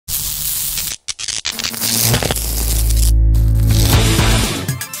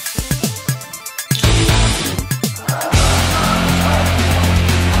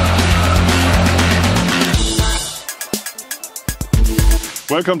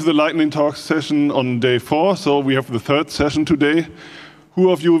Welcome to the Lightning Talk session on day 4. So we have the 3rd session today. Who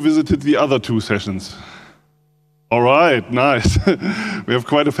of you visited the other 2 sessions? All right, nice. We have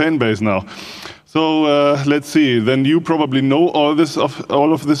quite a fan base now. So let's see. Then you probably know all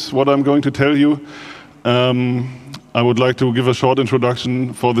of this, what I'm going to tell you. I would like to give a short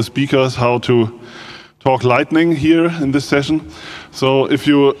introduction for the speakers, how to talk Lightning here in this session. So if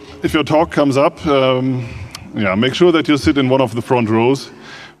your talk comes up, make sure that you sit in one of the front rows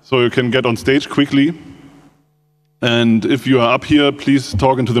so you can get on stage quickly. And if you are up here, please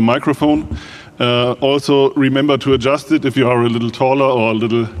talk into the microphone. Also, remember to adjust it if you are a little taller or a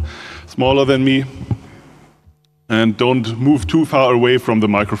little smaller than me. And don't move too far away from the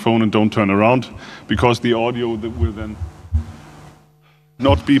microphone and don't turn around, because the audio will then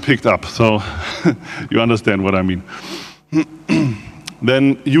not be picked up. So you understand what I mean.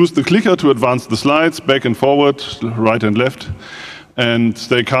 Then use the clicker to advance the slides back and forward, right and left, and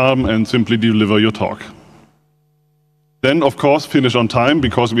stay calm and simply deliver your talk. Then, of course, finish on time,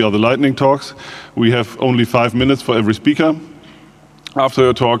 because we are the Lightning Talks. We have only 5 minutes for every speaker. After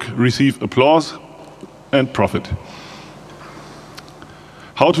your talk, receive applause and profit.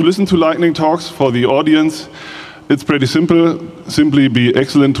 How to listen to Lightning Talks for the audience? It's pretty simple. Simply be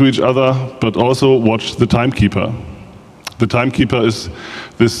excellent to each other, but also watch the timekeeper. The timekeeper is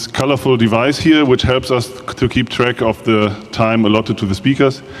this colorful device here, which helps us to keep track of the time allotted to the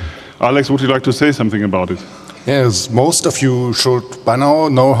speakers. Alex, would you like to say something about it? Yes, most of you should by now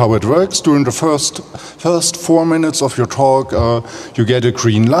know how it works. During the first 4 minutes of your talk, you get a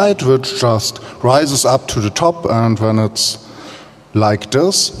green light, which just rises up to the top, and when it's like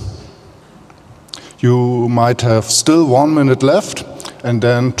this, you might have still 1 minute left, and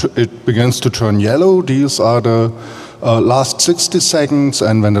then it begins to turn yellow. These are the last 60 seconds,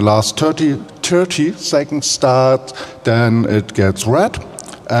 and when the last 30 seconds start, then it gets red.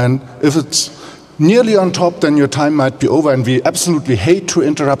 And if it's nearly on top, then your time might be over, and we absolutely hate to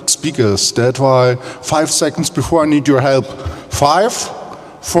interrupt speakers. That's why 5 seconds before I need your help. 5,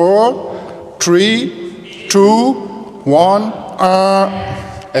 4, 3, 2, 1.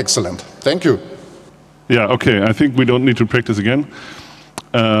 Excellent. Thank you. Yeah, okay. I think we don't need to practice again.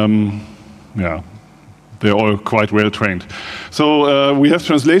 They're all quite well trained. So we have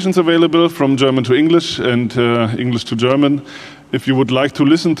translations available from German to English and English to German. If you would like to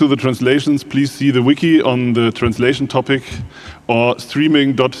listen to the translations, please see the wiki on the translation topic or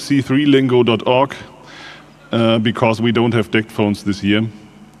streaming.c3lingo.org, because we don't have DECT phones this year.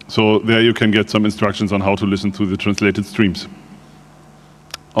 So there you can get some instructions on how to listen to the translated streams.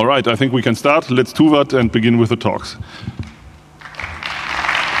 All right, I think we can start. Let's tuvat and begin with the talks.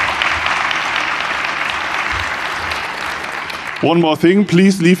 One more thing,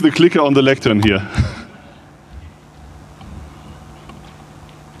 please leave the clicker on the lectern here.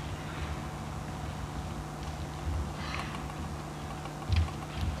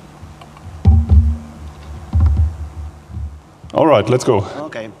 All right, let's go.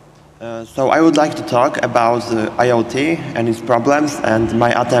 Okay. So I would like to talk about IoT and its problems and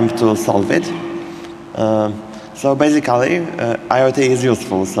my attempt to solve it. So basically, IoT is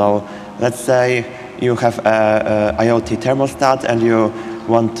useful. So let's say you have a IoT thermostat and you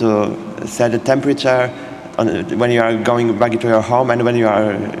want to set the temperature when you are going back into your home, and when you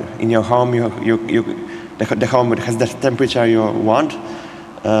are in your home, the home has the temperature you want.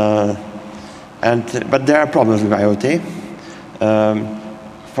 But there are problems with IoT.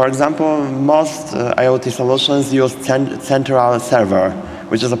 For example, most IoT solutions use central server,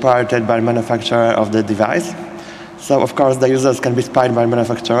 which is operated by the manufacturer of the device. So of course the users can be spied by the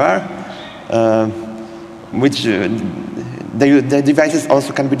manufacturer, the devices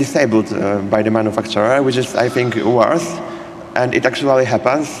also can be disabled by the manufacturer, which is, I think, worse. And it actually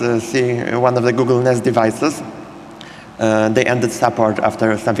happens. See one of the Google Nest devices. They ended support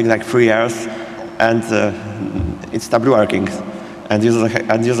after something like 3 years, and it stopped working. And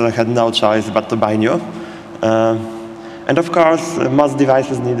users had no choice but to buy new. And of course, most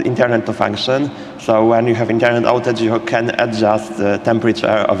devices need internet to function. So when you have internet outage, you can adjust the temperature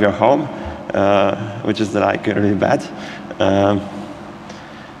of your home, which is like really bad.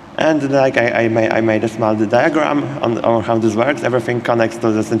 And like I made a small diagram on how this works. Everything connects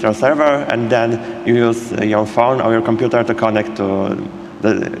to the central server, and then you use your phone or your computer to connect to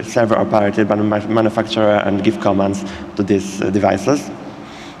the server operated by the manufacturer and give commands to these devices.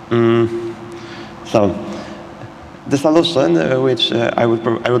 So The solution which I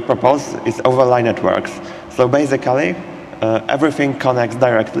would propose is overlay networks. So basically, everything connects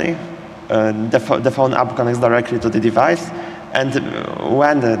directly. The phone app connects directly to the device, and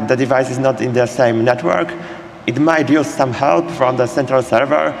when the device is not in the same network, it might use some help from the central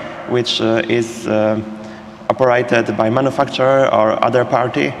server, which is operated by manufacturer or other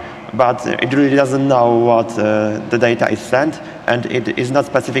party, but it really doesn't know what the data is sent, and it is not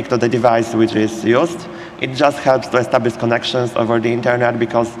specific to the device which is used. It just helps to establish connections over the internet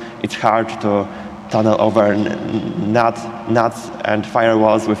because it's hard to tunnel over NATs and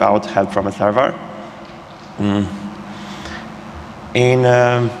firewalls without help from a server. In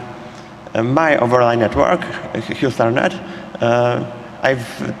my overlay network, Usernet,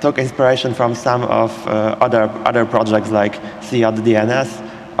 I've took inspiration from some of other projects like C.DNS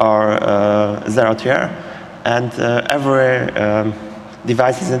or Zero-Tier, and every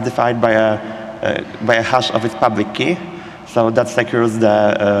device is identified by a hash of its public key, so that secures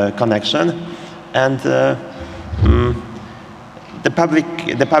the connection. And the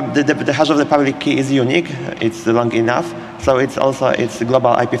hash of the public key is unique. It's long enough, so it's also its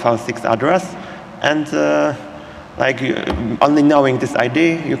global IPv6 address. And only knowing this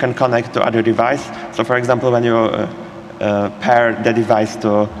ID, you can connect to other device. So, for example, when you pair the device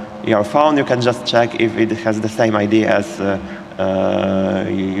to your phone, you can just check if it has the same ID as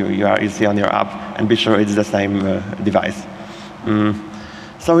you see on your app, and be sure it's the same device.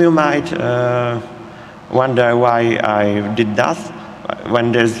 So you might wonder why I did that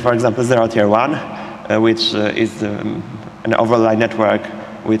when there's, for example, Zero-Tier 1, which is an overlay network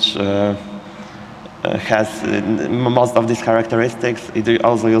which has most of these characteristics. It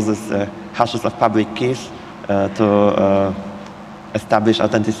also uses hashes of public keys to establish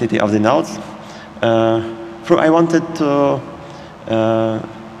authenticity of the nodes. I wanted to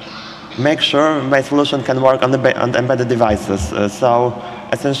make sure my solution can work on embedded devices. So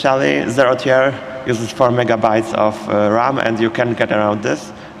essentially, Zero-Tier uses 4 megabytes of RAM, and you can get around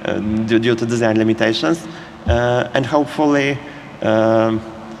this due to design limitations. And hopefully,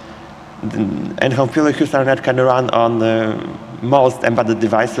 Usernet can run on most embedded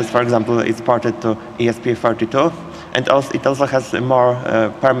devices. For example, it's ported to ESP32, and it also has a more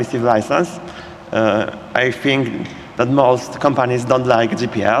permissive license. I think that most companies don't like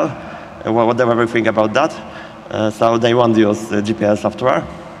GPL, whatever we think about that, so they won't use GPL software.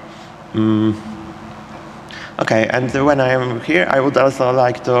 Okay, and when I am here, I would also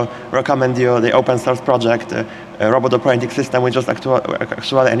like to recommend you the open source project, Robot Operating System, which was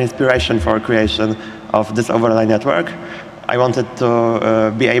actually an inspiration for creation of this overlay network. I wanted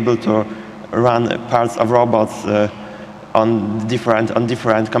to be able to run parts of robots on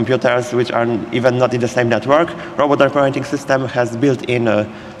different computers, which are even not in the same network. Robot Operating System has built-in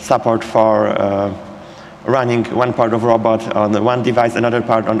support for running one part of robot on one device, another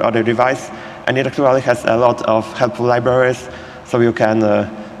part on other device, and it actually has a lot of helpful libraries. So you can,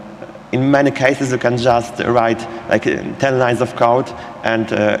 in many cases, you can just write like 10 lines of code,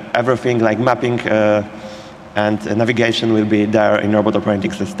 and everything like mapping and navigation will be there in Robot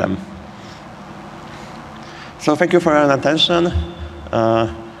Operating System. So thank you for your attention.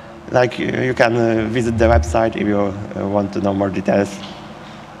 You can visit the website if you want to know more details.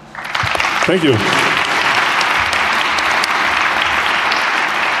 Thank you.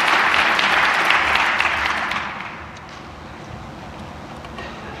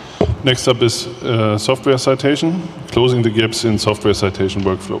 Next up is software citation, closing the gaps in software citation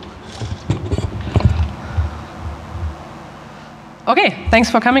workflow. Okay, thanks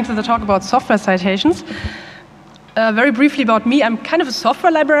for coming to the talk about software citations. Very briefly about me, I'm kind of a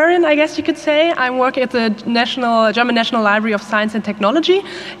software librarian, I guess you could say. I work at the German National Library of Science and Technology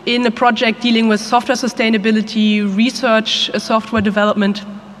in a project dealing with software sustainability, research, software development,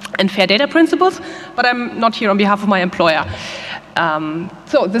 and fair data principles, but I'm not here on behalf of my employer.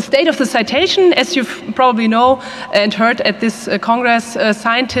 So the state of the citation, as you probably know and heard at this Congress,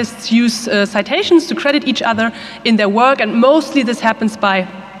 scientists use citations to credit each other in their work, and mostly this happens by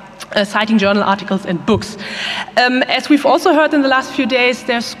citing journal articles and books. As we've also heard in the last few days,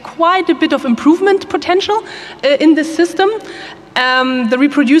 there's quite a bit of improvement potential in this system. The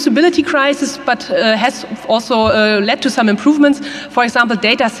reproducibility crisis has also led to some improvements. For example,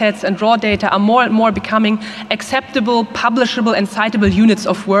 data sets and raw data are more and more becoming acceptable, publishable, and citable units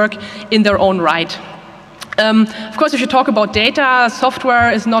of work in their own right. Of course, if you talk about data,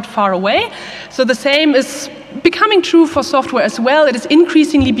 software is not far away. So the same is becoming true for software as well. It is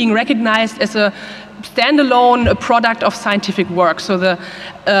increasingly being recognized as a standalone product of scientific work. So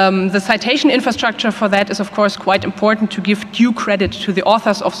the citation infrastructure for that is, of course, quite important to give due credit to the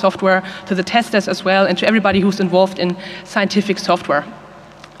authors of software, to the testers as well, and to everybody who's involved in scientific software.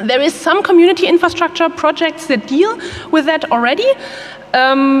 There is some community infrastructure projects that deal with that already.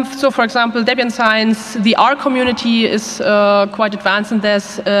 So, for example, Debian Science, the R community is quite advanced in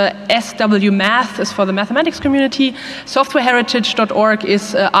this. SW Math is for the mathematics community. Softwareheritage.org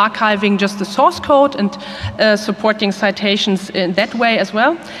is archiving just the source code and supporting citations in that way as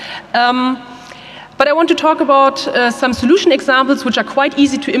well. But I want to talk about some solution examples which are quite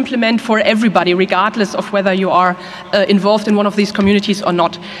easy to implement for everybody, regardless of whether you are involved in one of these communities or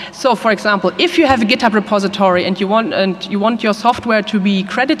not. So, for example, if you have a GitHub repository and you want your software to be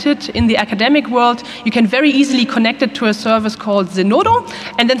credited in the academic world, you can very easily connect it to a service called Zenodo.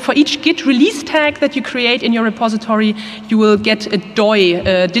 And then for each Git release tag that you create in your repository, you will get a DOI,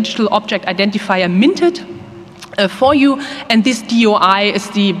 a digital object identifier, minted for you, and this DOI is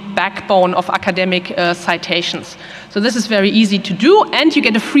the backbone of academic citations. So this is very easy to do, and you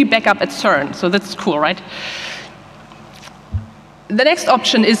get a free backup at CERN, so that's cool, right? The next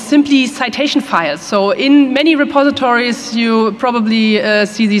option is simply citation files. So in many repositories, you probably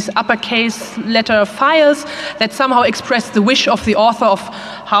see these uppercase letter files that somehow express the wish of the author of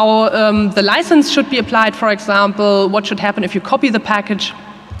how the license should be applied, for example, what should happen if you copy the package,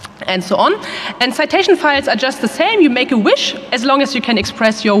 and so on. And citation files are just the same. You make a wish as long as you can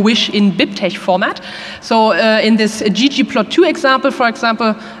express your wish in BibTeX format. So in this ggplot2 example, for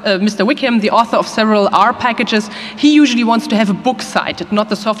example, Mr. Wickham, the author of several R packages, he usually wants to have a book cited, not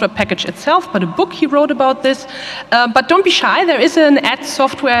the software package itself, but a book he wrote about this. But don't be shy, there is an add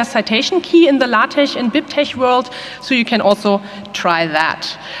software citation key in the LaTeX and BibTeX world, so you can also try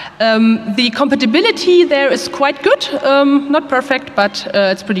that. The compatibility there is quite good, not perfect, but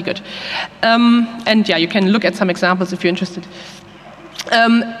it's pretty good. And yeah, you can look at some examples if you're interested.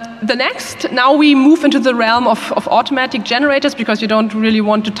 The next, now we move into the realm of automatic generators, because you don't really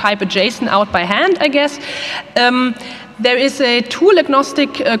want to type a JSON out by hand, I guess. There is a tool-agnostic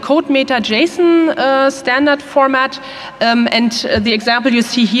CodeMeta JSON standard format, and the example you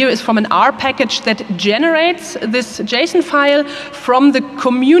see here is from an R package that generates this JSON file from the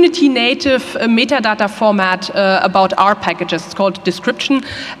community-native metadata format about R packages. It's called description,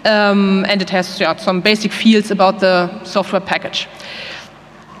 and it has some basic fields about the software package.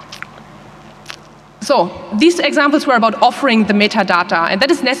 So these examples were about offering the metadata, and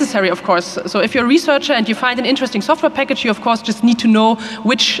that is necessary, of course. So if you're a researcher and you find an interesting software package, you of course just need to know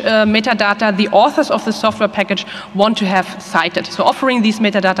which metadata the authors of the software package want to have cited. So offering these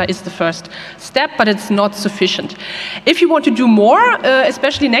metadata is the first step, but it's not sufficient. If you want to do more,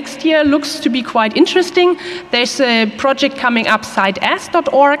 especially next year, looks to be quite interesting. There's a project coming up,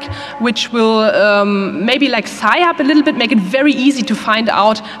 citeas.org, which will maybe like SciUp a little bit, make it very easy to find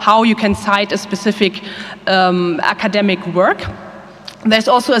out how you can cite a specific academic work. There's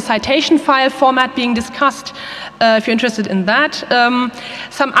also a citation file format being discussed, if you're interested in that.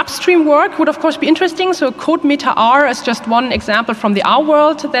 Some upstream work would, of course, be interesting. So CodeMeta R is just one example from the R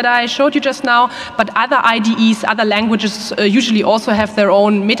world that I showed you just now, but other IDEs, other languages usually also have their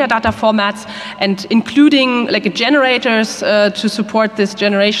own metadata formats, and including like generators to support this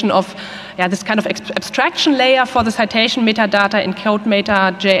generation of this kind of abstraction layer for the citation metadata in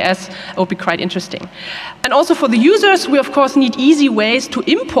CodeMeta.js would be quite interesting. And also for the users, we of course need easy ways to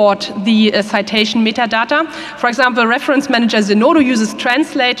import the citation metadata. For example, Reference Manager Zenodo uses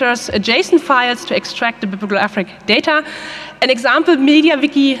translators, JSON files to extract the bibliographic data. An example,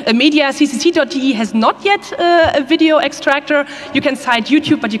 media.ccc.de has not yet a video extractor. You can cite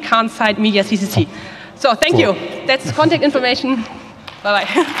YouTube, but you can't cite media.ccc. So thank you. That's contact information. Bye-bye.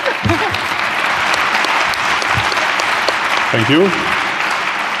 Thank you.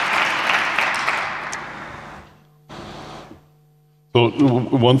 So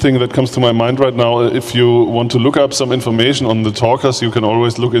one thing that comes to my mind right now, if you want to look up some information on the talkers, you can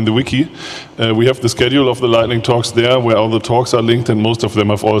always look in the wiki. We have the schedule of the Lightning Talks there, where all the talks are linked, and most of them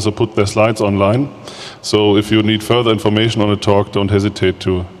have also put their slides online. So if you need further information on a talk, don't hesitate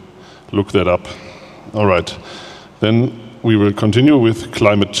to look that up. All right. Then we will continue with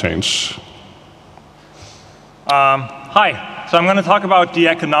climate change. Hi. So I'm going to talk about the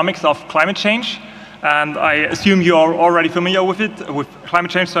economics of climate change. And I assume you are already familiar with it, with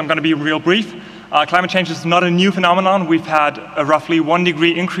climate change, so I'm going to be real brief. Climate change is not a new phenomenon. We've had a roughly 1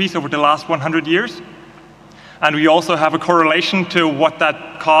 degree increase over the last 100 years. And we also have a correlation to what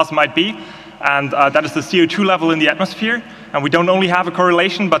that cause might be. And that is the CO2 level in the atmosphere. And we don't only have a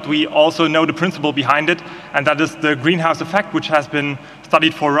correlation, but we also know the principle behind it, and that is the greenhouse effect, which has been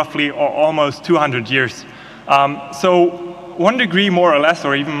studied for roughly or almost 200 years. So 1 degree more or less,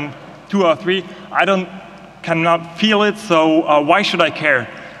 or even 2 or 3, cannot feel it, so why should I care?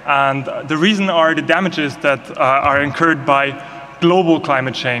 And the reason are the damages that are incurred by global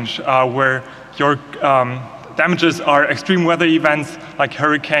climate change, where your damages are extreme weather events like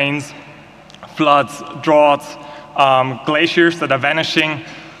hurricanes, floods, droughts, glaciers that are vanishing,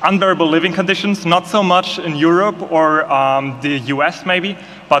 unbearable living conditions, not so much in Europe or the US maybe,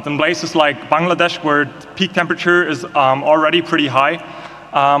 but in places like Bangladesh where peak temperature is already pretty high.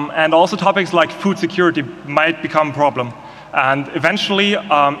 And also topics like food security might become a problem. And eventually,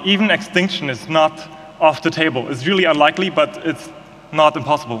 even extinction is not off the table. It's really unlikely, but it's not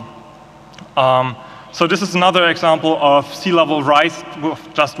impossible. So this is another example of sea level rise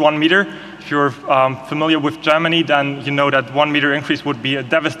with just 1 meter. If you're familiar with Germany, then you know that 1 meter increase would be a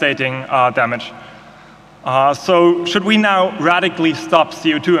devastating damage. So should we now radically stop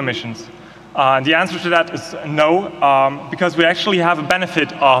CO2 emissions? The answer to that is no, because we actually have a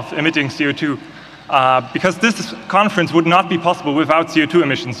benefit of emitting CO2. Because this conference would not be possible without CO2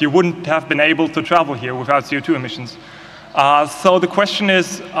 emissions. You wouldn't have been able to travel here without CO2 emissions. So the question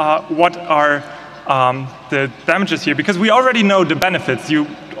is, what are the damages here? Because we already know the benefits. You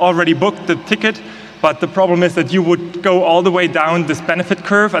already booked the ticket, but the problem is that you would go all the way down this benefit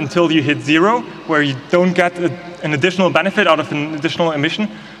curve until you hit 0, where you don't get an additional benefit out of an additional emission.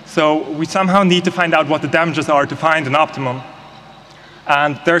 So we somehow need to find out what the damages are to find an optimum.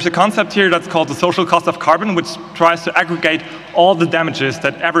 And there's a concept here that's called the social cost of carbon, which tries to aggregate all the damages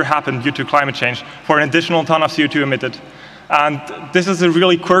that ever happened due to climate change for an additional ton of CO2 emitted. And this is a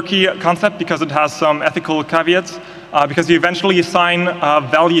really quirky concept because it has some ethical caveats, because you eventually assign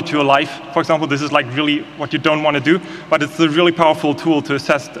value to a life. For example, this is like really what you don't want to do, but it's a really powerful tool to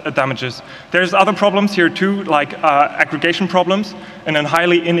assess damages. There's other problems here too, like aggregation problems in a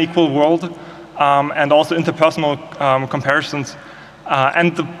highly unequal world, and also interpersonal comparisons.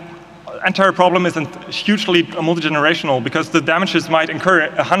 And the entire problem isn't hugely multi-generational because the damages might incur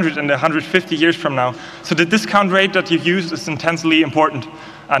 100 and 150 years from now. So the discount rate that you use is intensely important.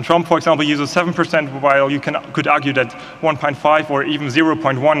 And Trump, for example, uses 7%, while you could argue that 1.5 or even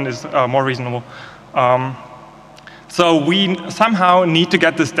 0.1 is more reasonable. So we somehow need to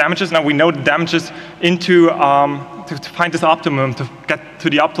get these damages. Now we know the damages into to find this optimum, to get to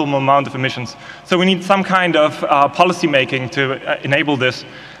the optimal amount of emissions. So we need some kind of policy making to enable this.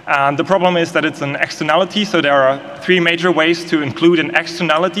 And the problem is that it's an externality, so there are 3 major ways to include an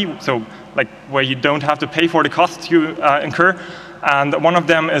externality, so like where you don't have to pay for the costs you incur. And one of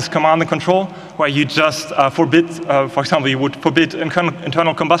them is command and control, where you just forbid, for example, you would forbid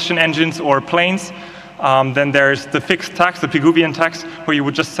internal combustion engines or planes. Then there's the fixed tax, the Pigouvian tax, where you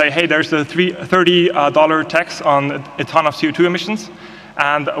would just say, hey, there's a $30 tax on a ton of CO2 emissions.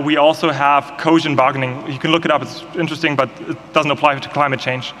 And we also have cohesion bargaining. You can look it up, it's interesting, but it doesn't apply to climate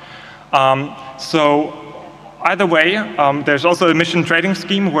change. So either way, there's also an emission trading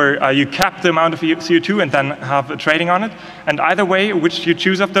scheme where you cap the amount of CO2 and then have a trading on it. And either way, which you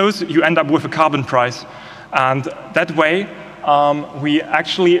choose of those, you end up with a carbon price. And that way, we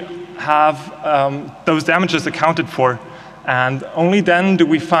actually have those damages accounted for. And only then do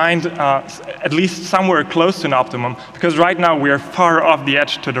we find at least somewhere close to an optimum, because right now we are far off the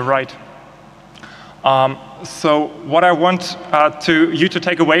edge to the right. So what I want you to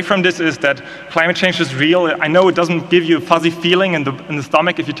take away from this is that climate change is real. I know it doesn't give you a fuzzy feeling in the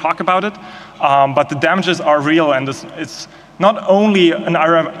stomach if you talk about it, but the damages are real, and it's not only an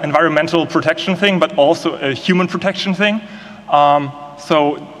environmental protection thing, but also a human protection thing.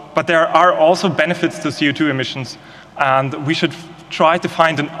 But there are also benefits to CO2 emissions. And we should try to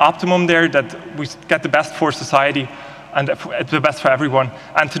find an optimum there that we get the best for society and the best for everyone.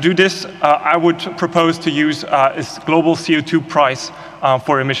 And to do this, I would propose to use a global CO2 price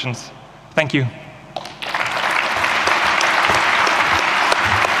for emissions. Thank you.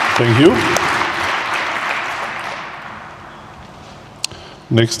 Thank you.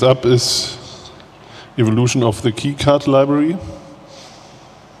 Next up is evolution of the KeyCut library.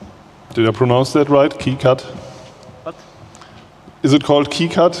 Did I pronounce that right? KeyCut? What? Is it called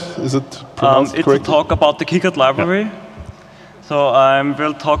KeyCut? Is it pronounced correctly? It's a talk about the KeyCut library. Yeah. So I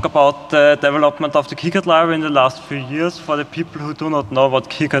will talk about the development of the KeyCut library in the last few years. For the people who do not know what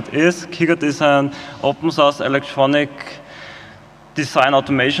KeyCut is an open source electronic design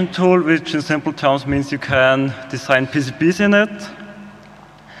automation tool, which in simple terms means you can design PCBs in it.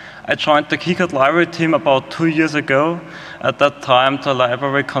 I joined the KeyCut library team about 2 years ago. At that time, the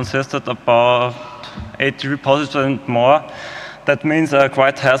library consisted about 80 repositories and more. That means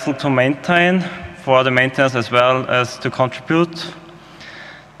quite hassle to maintain for the maintainers as well as to contribute.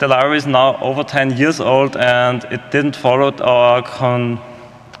 The library is now over 10 years old and it didn't follow our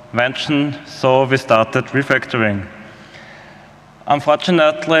convention, so we started refactoring.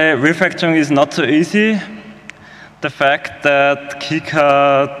 Unfortunately, refactoring is not so easy. The fact that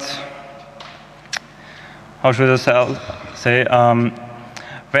KiCad, how should I say,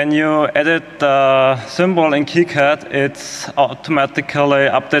 when you edit the symbol in KiCad, it's automatically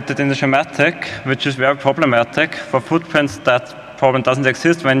updated in the schematic, which is very problematic. For footprints, that problem doesn't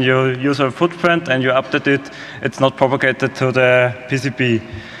exist. When you use a footprint and you update it, it's not propagated to the PCB.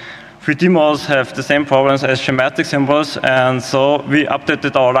 3D models have the same problems as schematic symbols, and so we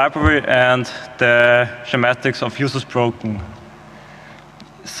updated our library and the schematics of users broken.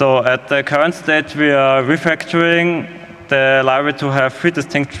 So at the current stage, we are refactoring the library to have 3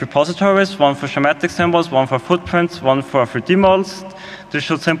 distinct repositories, one for schematic symbols, one for footprints, one for 3D models. This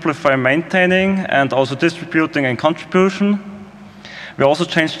should simplify maintaining and also distributing and contribution. We also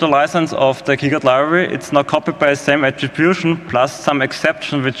changed the license of the KiCad library. It's now copied by the same attribution plus some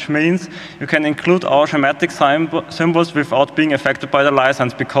exception, which means you can include our schematic symbols without being affected by the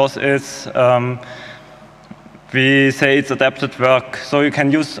license because it's we say it's adapted work. So you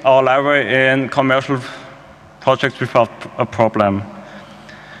can use our library in commercial projects without a problem.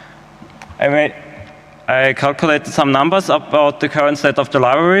 I calculated some numbers about the current state of the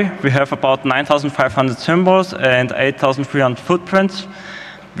library. We have about 9,500 symbols and 8,300 footprints.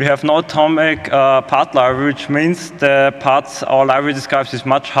 We have no atomic part library, which means the parts our library describes is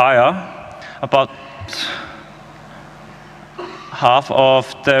much higher. About half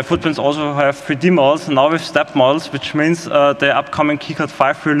of the footprints also have 3D models, now with step models, which means the upcoming KiCad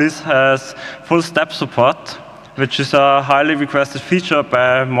 5 release has full step support, which is a highly requested feature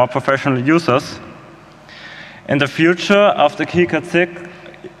by more professional users. In the future, after KiCad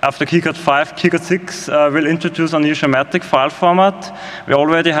 5, KiCad 6 will introduce a new schematic file format. We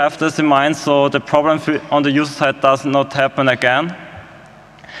already have this in mind, so the problem on the user side does not happen again.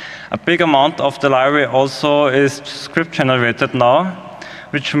 A big amount of the library also is script generated now,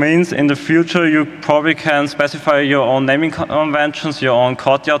 which means in the future you probably can specify your own naming conventions, your own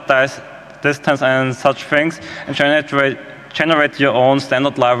courtyard distance and such things, and generate your own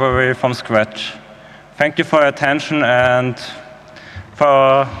standard library from scratch. Thank you for your attention, and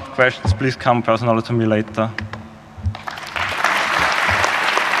for questions, please come personally to me later.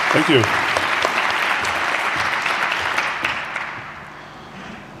 Thank you.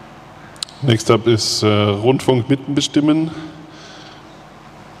 Next up is Rundfunk mitbestimmen.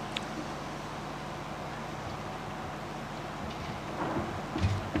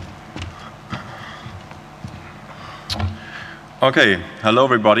 Okay, hello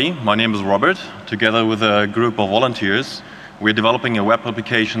everybody. My name is Robert. Together with a group of volunteers, we're developing a web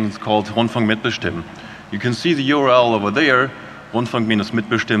application called Rundfunk mitbestimmen. You can see the URL over there,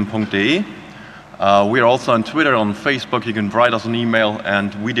 rundfunk-mitbestimmen.de. We're also on Twitter, on Facebook. You can write us an email,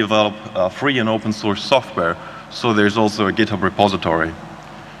 and we develop free and open source software, so there's also a GitHub repository.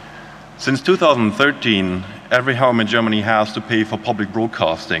 Since 2013, every home in Germany has to pay for public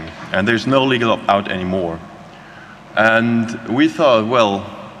broadcasting, and there's no legal opt-out anymore. And we thought, well,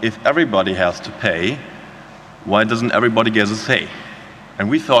 if everybody has to pay, why doesn't everybody get a say? And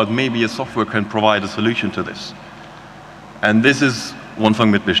we thought maybe a software can provide a solution to this. And this is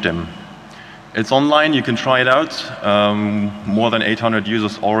Rundfunk mitbestimmen. It's online, you can try it out. More than 800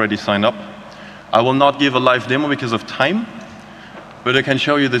 users already signed up. I will not give a live demo because of time, but I can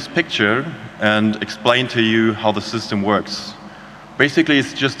show you this picture and explain to you how the system works. Basically,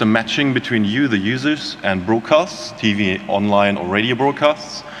 it's just a matching between you, the users, and broadcasts, TV, online, or radio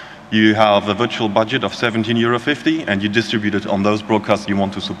broadcasts. You have a virtual budget of €17.50, and you distribute it on those broadcasts you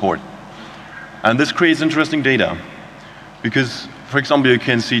want to support. And this creates interesting data, because, for example, you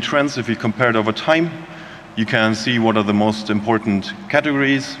can see trends if you compare it over time. You can see what are the most important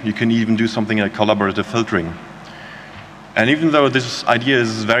categories. You can even do something like collaborative filtering. And even though this idea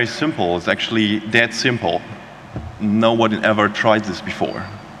is very simple, it's actually dead simple. No one ever tried this before.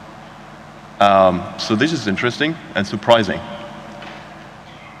 So this is interesting and surprising.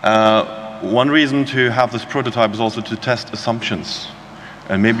 One reason to have this prototype is also to test assumptions.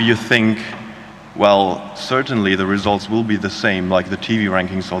 And maybe you think, well, certainly the results will be the same like the TV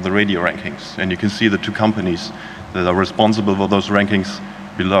rankings or the radio rankings. And you can see the two companies that are responsible for those rankings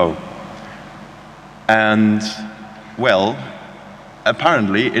below. And, well,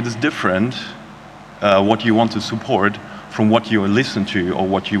 apparently it is different what you want to support from what you listen to or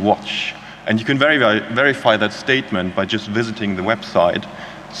what you watch. And you can verify that statement by just visiting the website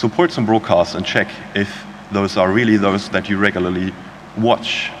support some broadcasts and check if those are really those that you regularly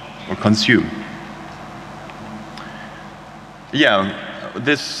watch or consume. Yeah,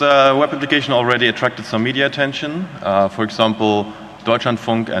 this web application already attracted some media attention. For example,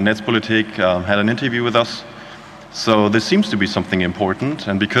 Deutschlandfunk and Netzpolitik had an interview with us. So this seems to be something important,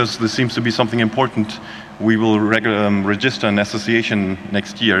 and because this seems to be something important, we will register an association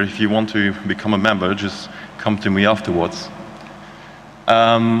next year. If you want to become a member, just come to me afterwards.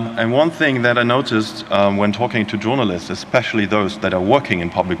 And one thing that I noticed when talking to journalists, especially those that are working in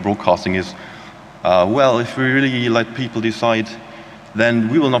public broadcasting, is, well, if we really let people decide, then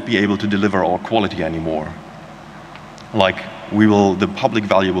we will not be able to deliver our quality anymore. Like, the public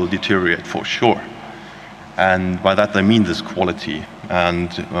value will deteriorate for sure. And by that, I mean this quality.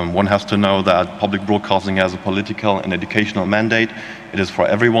 And one has to know that public broadcasting has a political and educational mandate. It is for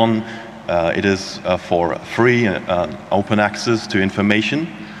everyone. It is for free, open access to information.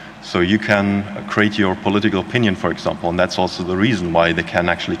 So you can create your political opinion, for example, and that's also the reason why they can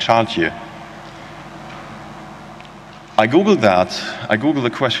actually charge you. I Googled that. I Googled the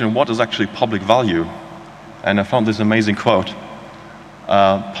question, what is actually public value? And I found this amazing quote.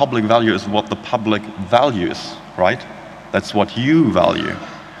 Public value is what the public values, right? That's what you value.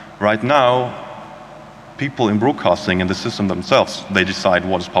 Right now, people in broadcasting and the system themselves, they decide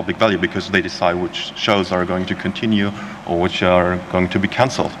what is public value because they decide which shows are going to continue or which are going to be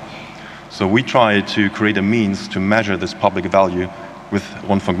cancelled. So we try to create a means to measure this public value with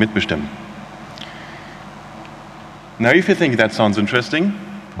Rundfunk Mitbestimmen. Now, if you think that sounds interesting,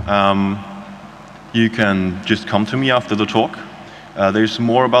 you can just come to me after the talk. There's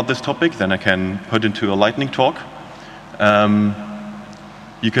more about this topic than I can put into a lightning talk.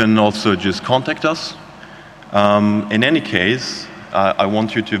 You can also just contact us. In any case, I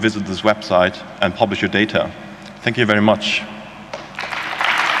want you to visit this website and publish your data. Thank you very much.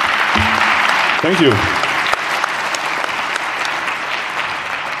 Thank you.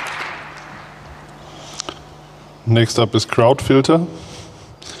 Next up is Crowdfilter.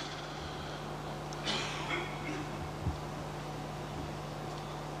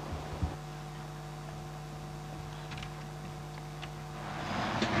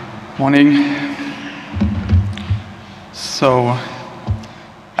 Morning. So,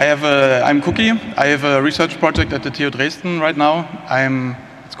 I'm Cookie. I have a research project at the TU Dresden right now.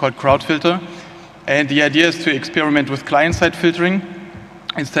 It's called Crowdfilter. And the idea is to experiment with client-side filtering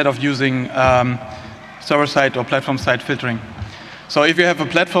instead of using server-side or platform-side filtering. So if you have a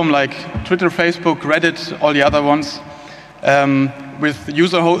platform like Twitter, Facebook, Reddit, all the other ones, with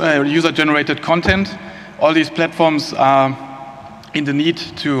user-generated content, all these platforms are in the need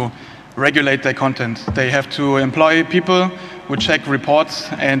to regulate their content. They have to employ people who check reports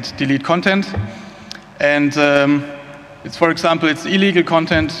and delete content. And for example, it's illegal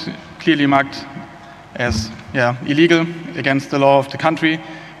content, clearly marked as illegal against the law of the country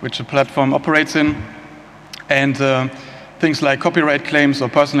which the platform operates in. And things like copyright claims or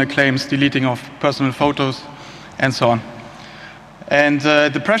personal claims, deleting of personal photos, and so on. And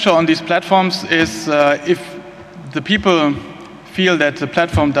the pressure on these platforms is if the people feel that the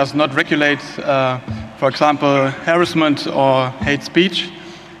platform does not regulate, for example, harassment or hate speech,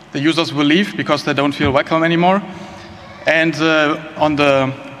 the users will leave because they don't feel welcome anymore. And on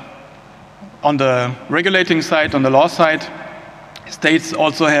the regulating side, on the law side, states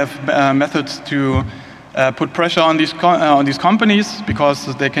also have methods to put pressure on these companies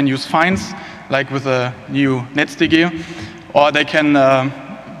because they can use fines, like with a new NetzDG, or they can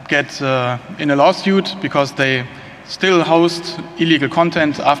get in a lawsuit because they still host illegal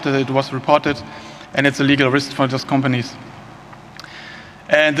content after it was reported, and it's a legal risk for those companies.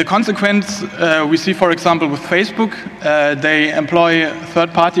 And the consequence we see, for example, with Facebook, they employ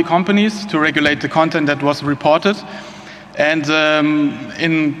third-party companies to regulate the content that was reported. And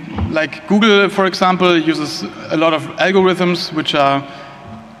like Google, for example, uses a lot of algorithms which are,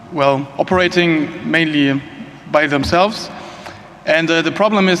 well, operating mainly by themselves. And the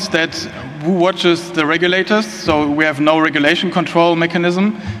problem is that who watches the regulators? So we have no regulation control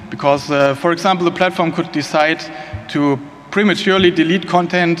mechanism because, for example, the platform could decide to prematurely delete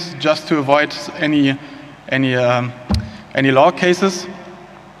content just to avoid any law cases.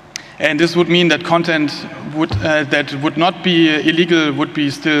 And this would mean that content that would not be illegal would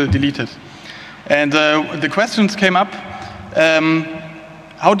be still deleted. And the questions came up.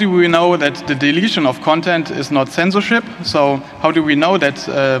 How do we know that the deletion of content is not censorship? So how do we know that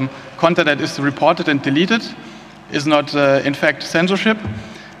content that is reported and deleted is not, in fact, censorship?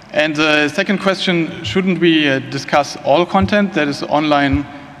 And the second question, shouldn't we discuss all content that is online,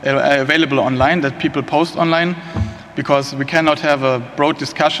 available online, that people post online? because we cannot have a broad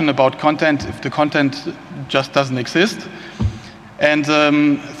discussion about content if the content just doesn't exist. And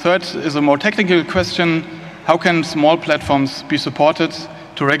third is a more technical question: how can small platforms be supported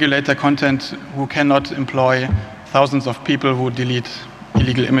to regulate their content who cannot employ thousands of people who delete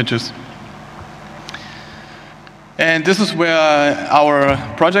illegal images? And this is where our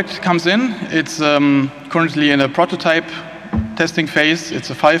project comes in. It's currently in a prototype testing phase. It's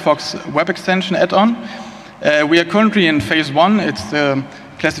a Firefox web extension add-on. We are currently in phase 1. It's the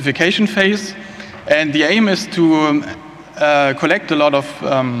classification phase. And the aim is to collect a lot of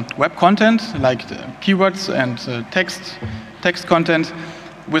web content, like keywords and text content,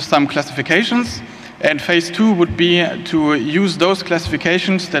 with some classifications. And phase 2 would be to use those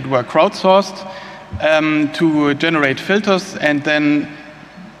classifications that were crowdsourced to generate filters and then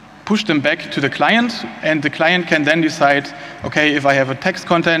push them back to the client, and the client can then decide, okay, if I have a text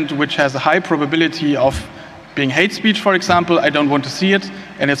content which has a high probability of being hate speech, for example, I don't want to see it,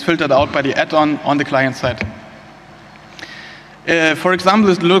 and it's filtered out by the add-on on the client side. For example,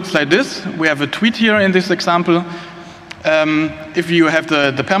 it looks like this. We have a tweet here in this example. If you have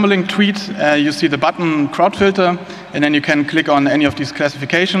the permalink tweet, you see the button crowd filter, and then you can click on any of these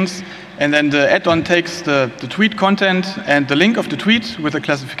classifications, and then the add-on takes the tweet content and the link of the tweet with the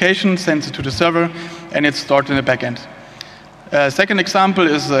classification, sends it to the server, and it's stored in the backend. Second example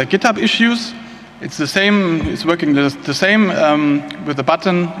is GitHub issues. It's the same, it's working the same with the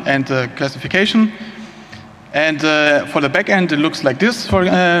button and the classification. And for the backend, it looks like this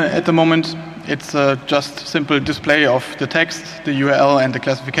at the moment. It's just simple display of the text, the URL, and the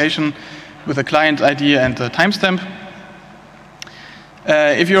classification with a client ID and a timestamp.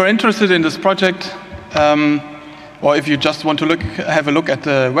 If you're interested in this project, or if you just want to have a look at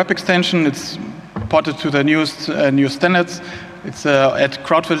the web extension, it's ported to the newest standards. It's at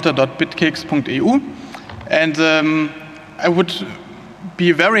crowdfilter.bitcakes.eu. And I would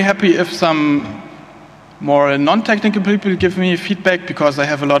be very happy if some more non-technical people give me feedback, because I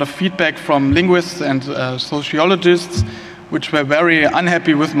have a lot of feedback from linguists and sociologists, which were very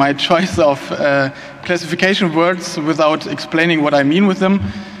unhappy with my choice of classification words without explaining what I mean with them,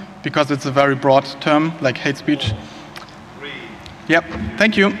 because it's a very broad term, like hate speech. Yep,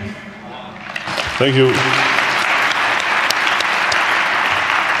 thank you. Thank you.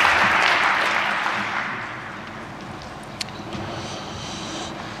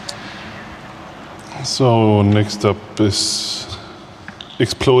 So next up is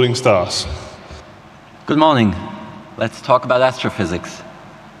exploding stars. Good morning. Let's talk about astrophysics.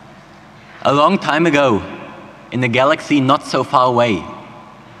 A long time ago, in a galaxy not so far away,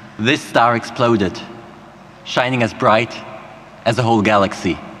 this star exploded, shining as bright as a whole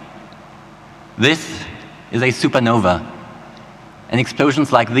galaxy. This is a supernova, and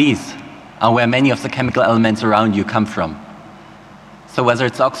explosions like these are where many of the chemical elements around you come from. So whether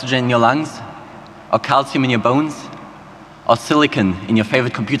it's oxygen in your lungs, or calcium in your bones, or silicon in your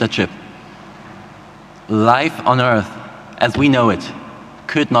favorite computer chip, life on Earth, as we know it,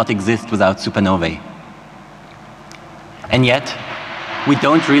 could not exist without supernovae. And yet, we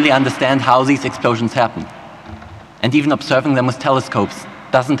don't really understand how these explosions happen. And even observing them with telescopes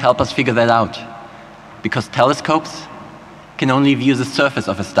doesn't help us figure that out, because telescopes can only view the surface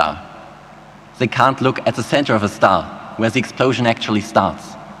of a star. They can't look at the center of a star, where the explosion actually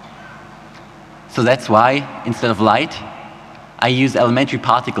starts. So that's why, instead of light, I use elementary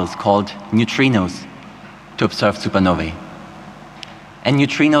particles called neutrinos to observe supernovae. And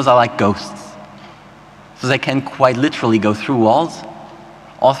neutrinos are like ghosts. So they can quite literally go through walls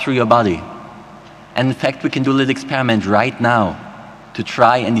or through your body. And in fact, we can do a little experiment right now to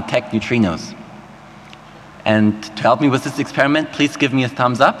try and detect neutrinos. And to help me with this experiment, please give me a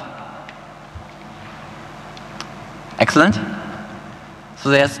thumbs up. Excellent. So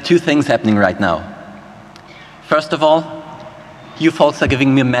there's two things happening right now. First of all, you folks are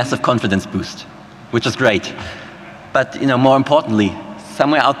giving me a massive confidence boost, which is great. But more importantly,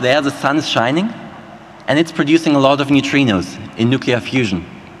 somewhere out there the sun is shining, and it's producing a lot of neutrinos in nuclear fusion.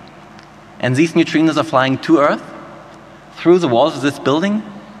 And these neutrinos are flying to Earth, through the walls of this building,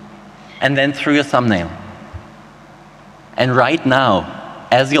 and then through your thumbnail. And right now,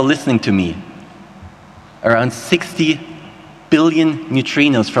 as you're listening to me, around 60 billion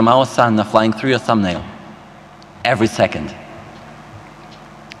neutrinos from our sun are flying through your thumbnail every second.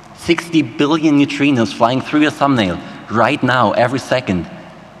 60 billion neutrinos flying through your thumbnail right now every second,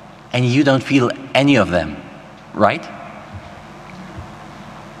 and you don't feel any of them, right?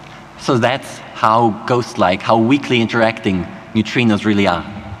 So that's how ghost-like, how weakly interacting neutrinos really are.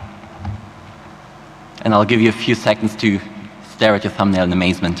 And I'll give you a few seconds to stare at your thumbnail in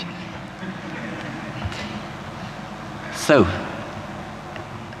amazement. So,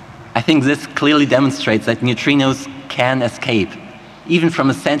 I think this clearly demonstrates that neutrinos can escape, even from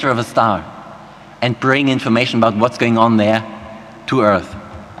the center of a star, and bring information about what's going on there to Earth.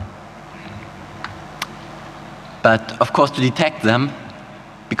 But of course, to detect them,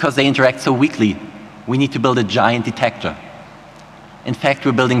 because they interact so weakly, we need to build a giant detector. In fact,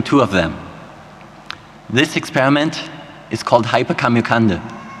 we're building 2 of them. This experiment is called Hyperkamiokande.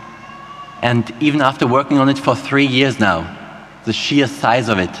 And even after working on it for 3 years now, the sheer size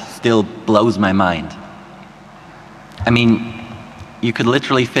of it still blows my mind. I mean, you could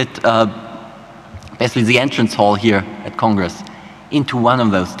literally fit basically the entrance hall here at Congress into one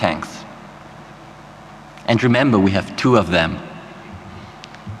of those tanks. And remember, we have 2 of them.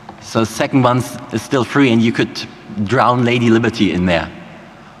 So the second one is still free, and you could drown Lady Liberty in there,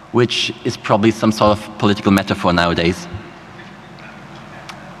 which is probably some sort of political metaphor nowadays.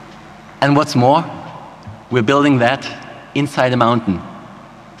 And what's more, we're building that inside a mountain,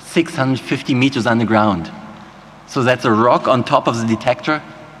 650 meters underground. So that the rock on top of the detector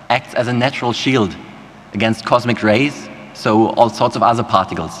acts as a natural shield against cosmic rays, so all sorts of other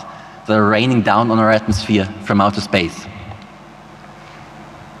particles that are raining down on our atmosphere from outer space.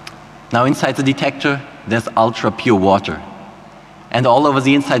 Now inside the detector, there's ultra pure water. And all over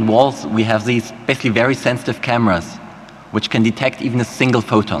the inside walls, we have these basically very sensitive cameras, which can detect even a single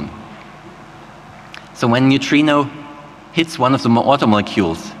photon. So when a neutrino hits one of the water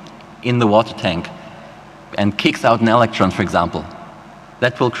molecules in the water tank and kicks out an electron, for example,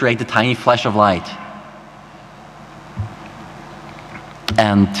 that will create a tiny flash of light.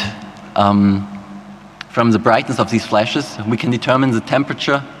 And from the brightness of these flashes, we can determine the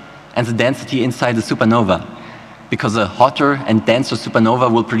temperature and the density inside the supernova, because a hotter and denser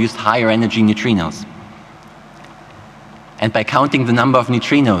supernova will produce higher energy neutrinos. And by counting the number of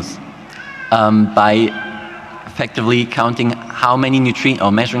neutrinos, by effectively counting how many neutrinos,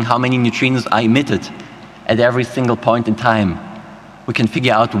 or measuring how many neutrinos are emitted at every single point in time, we can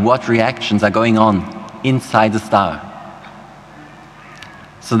figure out what reactions are going on inside the star.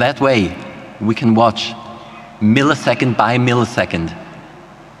 So that way, we can watch millisecond by millisecond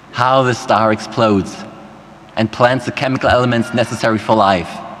how the star explodes and plants the chemical elements necessary for life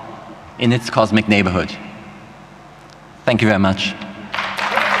in its cosmic neighborhood. Thank you very much.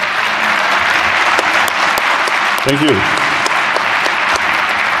 Thank you.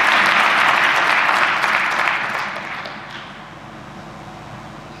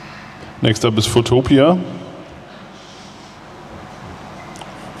 Next up is Photopia.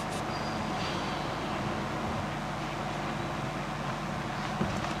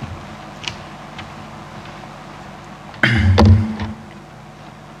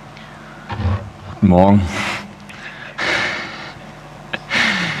 Guten Morgen.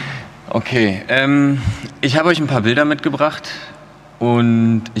 Okay, ich habe euch ein paar Bilder mitgebracht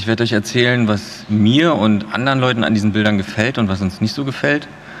und ich werde euch erzählen, was mir und anderen Leuten an diesen Bildern gefällt und was uns nicht so gefällt.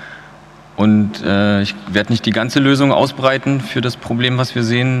 Und ich werde nicht die ganze Lösung ausbreiten für das Problem, was wir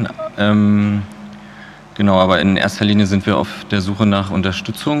sehen. Genau, aber in erster Linie sind wir auf der Suche nach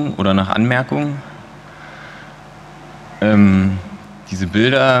Unterstützung oder nach Anmerkungen. Diese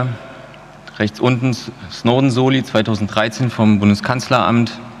Bilder, rechts unten Snowden-Soli 2013 vom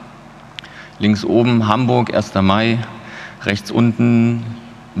Bundeskanzleramt, links oben Hamburg, 1. Mai, rechts unten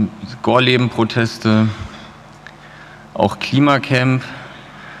Gorleben-Proteste, auch Klimacamp,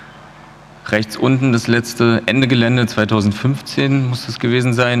 rechts unten das letzte Ende Gelände 2015 muss das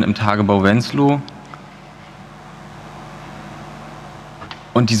gewesen sein, im Tagebau Wenzlow.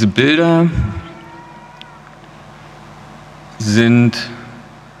 Und diese Bilder sind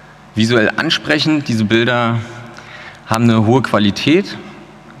visuell ansprechend, diese Bilder haben eine hohe Qualität,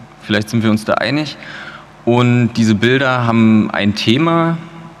 vielleicht sind wir uns da einig. Und diese Bilder haben ein Thema,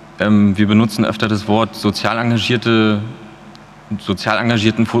 wir benutzen öfter das Wort sozial engagierten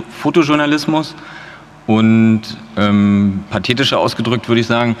Fotojournalismus. Und pathetischer ausgedrückt würde ich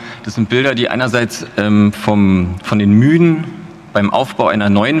sagen, das sind Bilder, die einerseits von den Müden beim Aufbau einer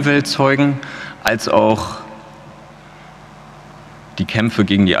neuen Welt zeugen, als auch die Kämpfe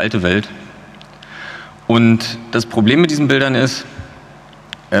gegen die alte Welt. Und das Problem mit diesen Bildern ist,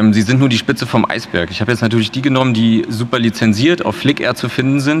 sie sind nur die Spitze vom Eisberg. Ich habe jetzt natürlich die genommen, die super lizenziert auf Flickr zu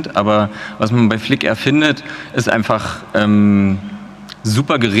finden sind, aber was man bei Flickr findet, ist einfach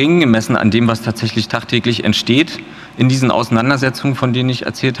super gering gemessen an dem, was tatsächlich tagtäglich entsteht in diesen Auseinandersetzungen, von denen ich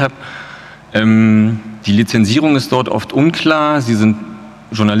erzählt habe. Die Lizenzierung ist dort oft unklar, sie sind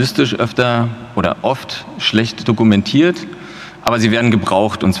journalistisch öfter oder oft schlecht dokumentiert, aber sie werden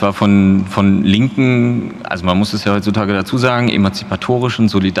gebraucht, und zwar von linken, also man muss es ja heutzutage dazu sagen, emanzipatorischen,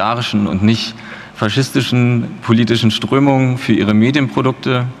 solidarischen und nicht faschistischen politischen Strömungen für ihre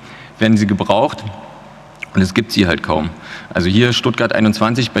Medienprodukte werden sie gebraucht und es gibt sie halt kaum. Also hier Stuttgart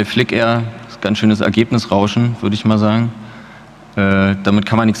 21 bei Flickr, das ist ganz schönes Ergebnisrauschen, würde ich mal sagen. Damit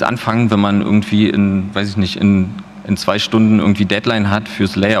kann man nichts anfangen, wenn man irgendwie in 2 Stunden irgendwie Deadline hat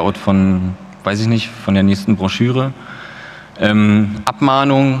fürs Layout von, von der nächsten Broschüre.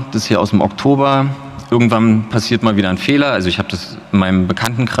 Abmahnung, das hier aus dem Oktober. Irgendwann passiert mal wieder ein Fehler. Also ich habe das in meinem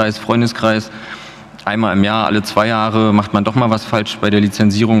Bekanntenkreis, Freundeskreis, einmal im Jahr, alle 2 Jahre macht man doch mal was falsch bei der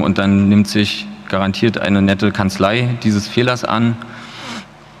Lizenzierung und dann nimmt sich garantiert eine nette Kanzlei dieses Fehlers an.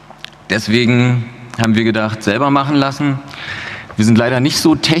 Deswegen haben wir gedacht, selber machen lassen. Wir sind leider nicht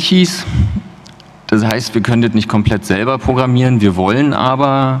so Techies. Das heißt, wir können das nicht komplett selber programmieren. Wir wollen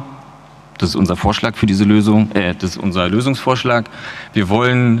aber, das ist unser Vorschlag für diese Lösung, das ist unser Lösungsvorschlag, wir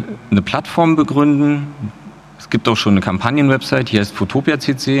wollen eine Plattform begründen. Es gibt auch schon eine Kampagnenwebsite, die heißt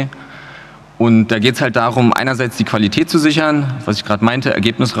Photopia.cc. Und da geht es halt darum, einerseits die Qualität zu sichern, was ich gerade meinte,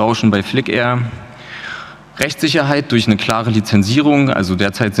 Ergebnisrauschen bei Flickr, Rechtssicherheit durch eine klare Lizenzierung. Also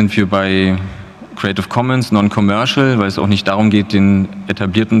derzeit sind wir bei Creative Commons, Non-Commercial, weil es auch nicht darum geht, den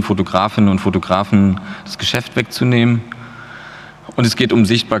etablierten Fotografinnen und Fotografen das Geschäft wegzunehmen. Und es geht um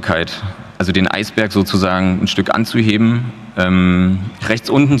Sichtbarkeit, also den Eisberg sozusagen ein Stück anzuheben. Rechts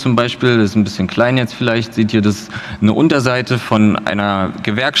unten zum Beispiel, das ist ein bisschen klein jetzt vielleicht, seht ihr das, eine Unterseite von einer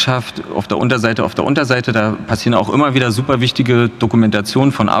Gewerkschaft auf der Unterseite, da passieren auch immer wieder super wichtige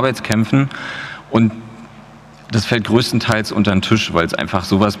Dokumentationen von Arbeitskämpfen und das fällt größtenteils unter den Tisch, weil es einfach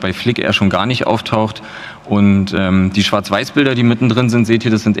sowas bei Flickr schon gar nicht auftaucht. Und die Schwarz-Weiß-Bilder, die mittendrin sind, seht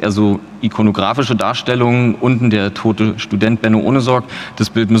ihr, das sind eher so ikonografische Darstellungen. Unten der tote Student Benno Ohnesorg. Das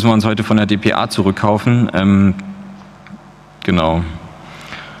Bild müssen wir uns heute von der dpa zurückkaufen. Genau.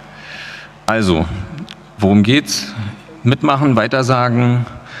 Also, worum geht's? Mitmachen, weitersagen.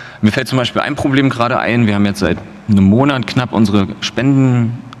 Mir fällt zum Beispiel ein Problem gerade ein. Wir haben jetzt seit einem Monat knapp unsere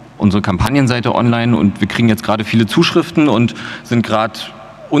Kampagnenseite online und wir kriegen jetzt gerade viele Zuschriften und sind gerade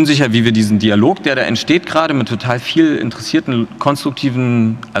unsicher, wie wir diesen Dialog, der da entsteht, gerade mit total viel interessierten,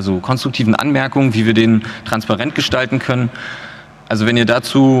 konstruktiven Anmerkungen, wie wir den transparent gestalten können. Also wenn ihr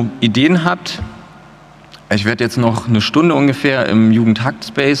dazu Ideen habt, ich werde jetzt noch eine Stunde ungefähr im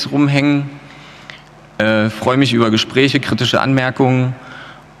Jugendhakt-Space rumhängen, freue mich über Gespräche, kritische Anmerkungen.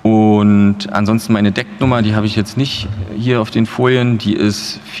 Und ansonsten meine Decknummer, die habe ich jetzt nicht hier auf den Folien, die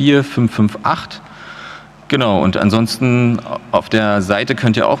ist 4558. Genau, und ansonsten auf der Seite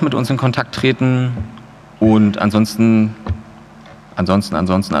könnt ihr auch mit uns in Kontakt treten. Und ansonsten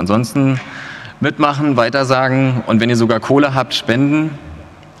mitmachen, weitersagen und wenn ihr sogar Kohle habt, spenden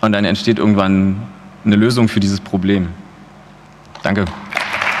und dann entsteht irgendwann eine Lösung für dieses Problem. Danke.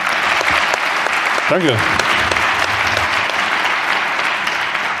 Danke.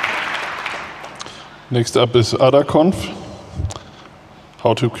 Next up is AdaConf,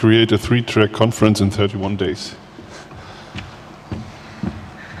 how to create a 3-track conference in 31 days.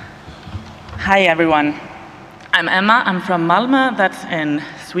 Hi everyone, I'm Emma, I'm from Malmö, that's in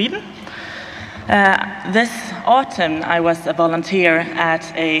Sweden. This autumn I was a volunteer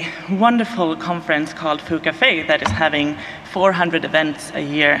at a wonderful conference called FuCafe that is having 400 events a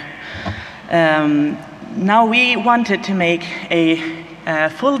year. Now we wanted to make a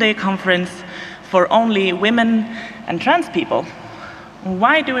full-day conference for only women and trans people.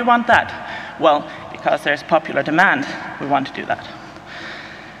 Why do we want that? Well, because there's popular demand, we want to do that.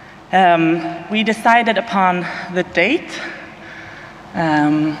 We decided upon the date.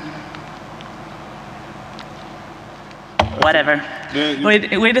 Whatever.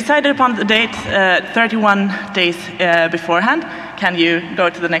 We decided upon the date 31 days beforehand. Can you go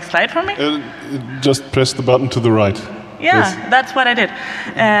to the next slide for me? Just press the button to the right. Yeah, yes. That's what I did.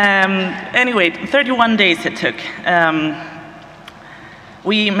 Anyway, 31 days it took.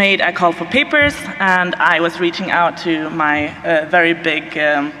 We made a call for papers, and I was reaching out to my very big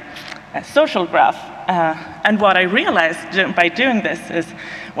social graph. And what I realized by doing this is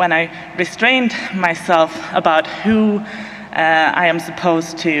when I restrained myself about who I am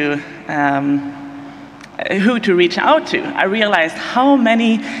supposed to who to reach out to, I realized how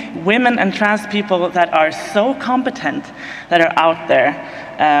many women and trans people that are so competent that are out there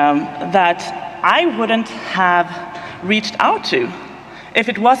that I wouldn't have reached out to if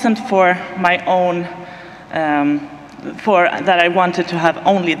it wasn't for my own, that I wanted to have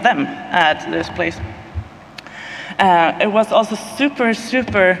only them at this place. It was also super,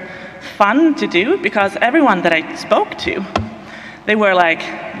 super fun to do because everyone that I spoke to, they were like,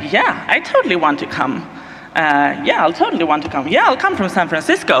 yeah, I totally want to come. Yeah, I'll totally want to come. Yeah, I'll come from San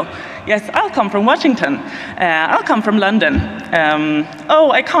Francisco. Yes, I'll come from Washington. I'll come from London.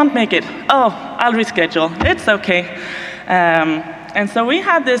 Oh, I can't make it. Oh, I'll reschedule. It's okay. And so we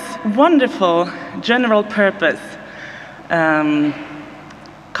had this wonderful general purpose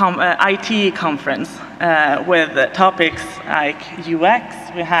IT conference with topics like UX.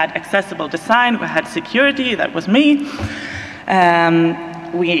 We had accessible design. We had security. That was me.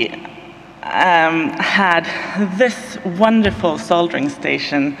 We had this wonderful soldering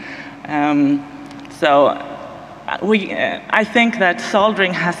station. I think that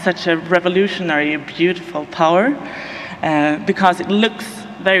soldering has such a revolutionary, beautiful power because it looks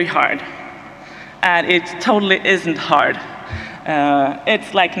very hard, and it totally isn't hard.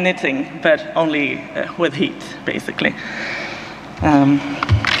 It's like knitting, but only with heat, basically.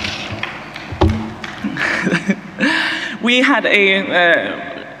 We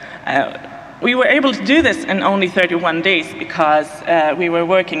were able to do this in only 31 days because we were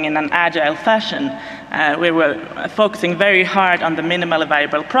working in an agile fashion. We were focusing very hard on the minimally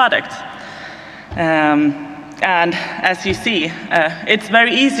viable product. And as you see, it's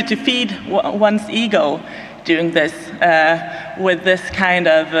very easy to feed one's ego doing this with this kind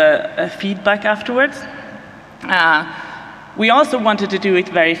of feedback afterwards. We also wanted to do it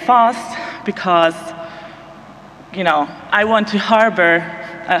very fast because, I want to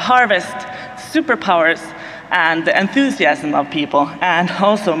harvest superpowers and the enthusiasm of people, and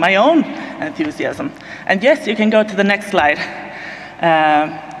also my own enthusiasm. And yes, you can go to the next slide.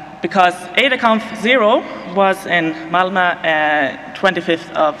 Because ADAConf 0 was in Malmö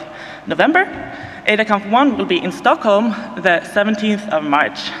 25th of November. ADAConf 1 will be in Stockholm the 17th of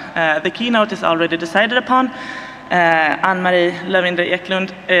March. The keynote is already decided upon. Ann-Marie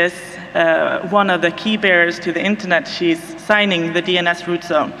Lövinder-Eklund is one of the key bearers to the internet. She's signing the DNS root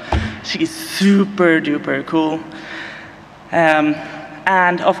zone. She's super duper cool.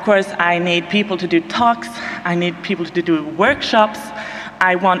 And of course, I need people to do talks. I need people to do workshops.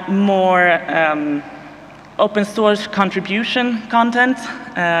 I want more open source contribution content.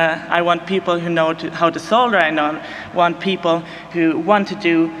 I want people who know how to solder. I want people who want to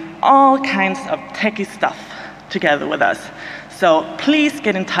do all kinds of techie stuff together with us. So please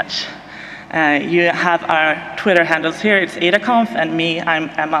get in touch. You have our Twitter handles here. It's ADAConf, and me, I'm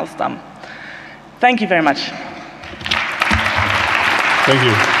Alstam. Thank you very much. Thank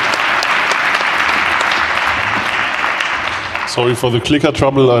you. Sorry for the clicker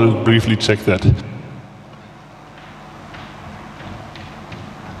trouble. I'll briefly check that.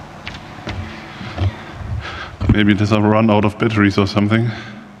 Maybe it has run out of batteries or something.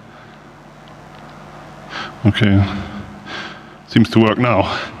 Okay. Seems to work now.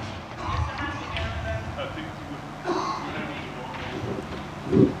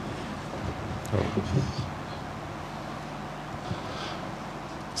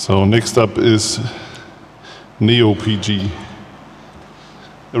 So next up is NeoPG,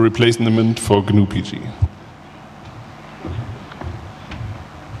 a replacement for GNU-PG.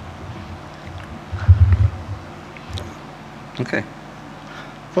 Okay.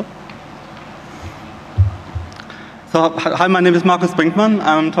 So hi, my name is Markus Brinkmann.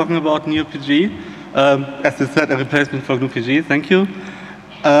 I'm talking about NeoPG. As you said, a replacement for GNU-PG. Thank you.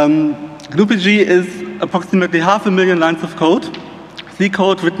 GNU-PG is approximately 500,000 lines of code. C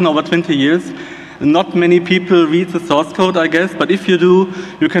code written over 20 years. Not many people read the source code, I guess, but if you do,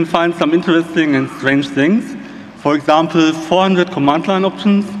 you can find some interesting and strange things. For example, 400 command line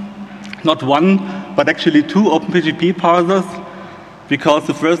options, not one, but actually 2 OpenPGP parsers, because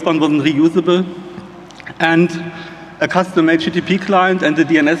the first one wasn't reusable, and a custom HTTP client and a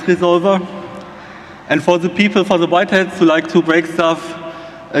DNS resolver. And for the people, for the whiteheads who like to break stuff,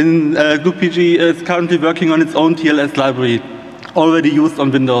 GNU-PG is currently working on its own TLS library, already used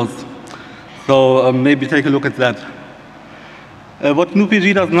on Windows. So maybe take a look at that. What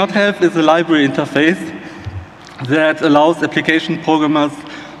GNU-PG does not have is a library interface that allows application programmers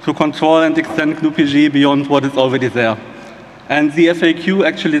to control and extend GNU-PG beyond what is already there. And the FAQ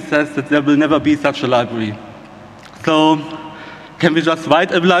actually says that there will never be such a library. So can we just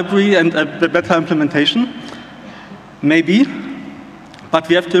write a library and a better implementation? Maybe. But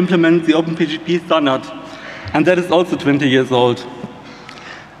we have to implement the OpenPGP standard. And that is also 20 years old.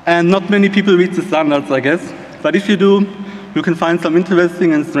 And not many people read the standards, I guess. But if you do, you can find some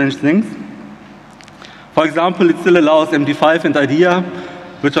interesting and strange things. For example, it still allows MD5 and IDEA,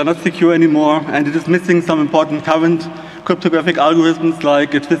 which are not secure anymore, and it is missing some important current cryptographic algorithms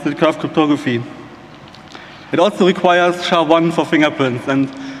like twisted curve cryptography. It also requires SHA-1 for fingerprints, and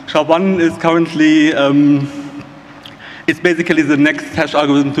SHA-1 is currently, it's basically the next hash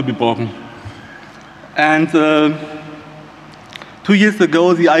algorithm to be broken. And 2 years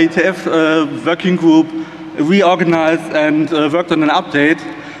ago, the IETF working group reorganized and worked on an update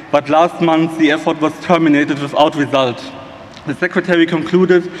but last month the effort was terminated without result. The Secretary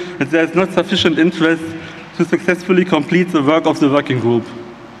concluded that there is not sufficient interest to successfully complete the work of the working group.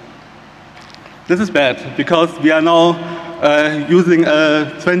 This is bad, because we are now using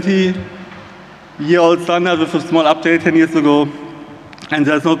a 20-year-old standard with a small update 10 years ago, and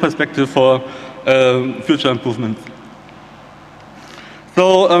there's no perspective for future improvements.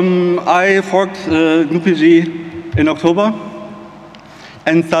 So I forked GNU-PG in October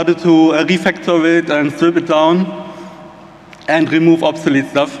and started to refactor it and strip it down and remove obsolete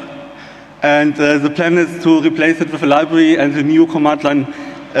stuff. And the plan is to replace it with a library and a new command line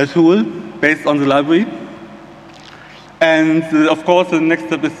tool based on the library. And of course, the next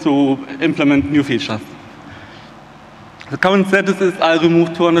step is to implement new features. The current status is I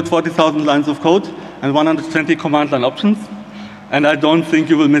removed 240,000 lines of code and 120 command line options. And I don't think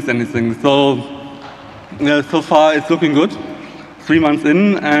you will miss anything. So, so far it's looking good. 3 months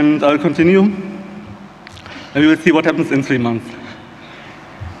in, and I'll continue. And we will see what happens in 3 months.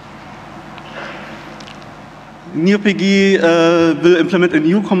 GNU-PG will implement a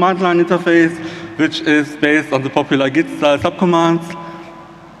new command line interface, which is based on the popular Git style subcommands.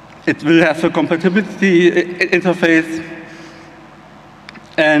 It will have a compatibility interface,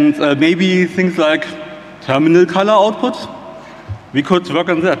 and maybe things like terminal color output. We could work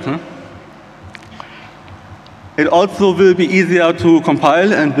on that. Huh? It also will be easier to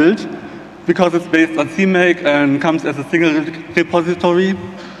compile and build, because it's based on CMake and comes as a single repository.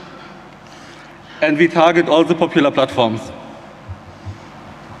 And we target all the popular platforms.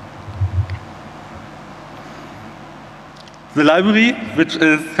 The library, which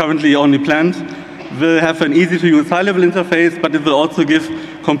is currently only planned, will have an easy-to-use high-level interface, but it will also give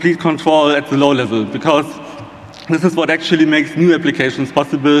complete control at the low level, because this is what actually makes new applications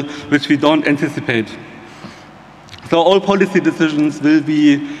possible, which we don't anticipate. So all policy decisions will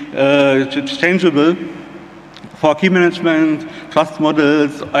be changeable for key management, trust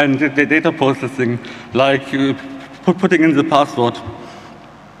models, and the data processing, like putting in the password.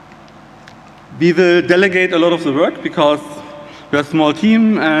 We will delegate a lot of the work because we're a small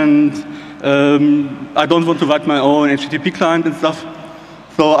team, and I don't want to write my own HTTP client and stuff.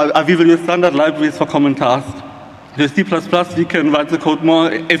 So we will use standard libraries for common tasks. With C++, we can write the code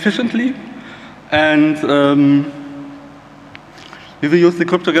more efficiently, and we will use the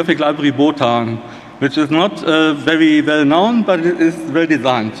cryptographic library Botan, which is not very well known, but it is well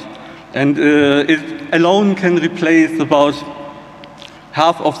designed. And it alone can replace about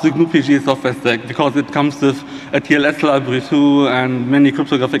half of the GNU-PG software stack, because it comes with a TLS library too, and many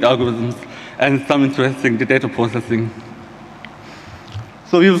cryptographic algorithms, and some interesting data processing.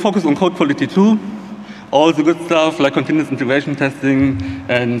 So we will focus on code quality too. All the good stuff like continuous integration testing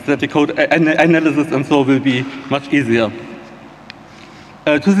and static code analysis and so will be much easier.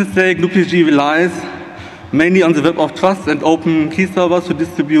 To this day, GNU-PG relies mainly on the web of trust and open key servers to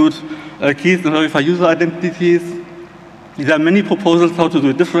distribute keys and verify user identities. There are many proposals how to do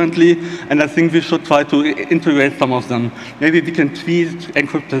it differently, and I think we should try to integrate some of them. Maybe we can tweet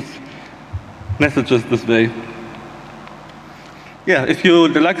encrypted messages this way. Yeah, if you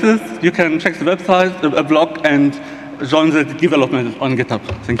like this, you can check the website, a blog, and join the development on GitHub.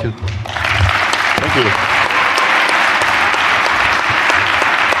 Thank you. Thank you.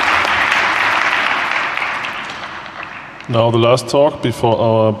 Now the last talk before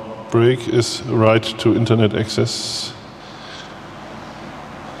our break is right to internet access.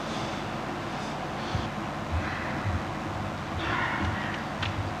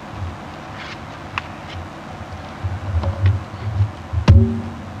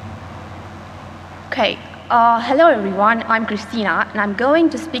 Okay, hello everyone, I'm Christina, and I'm going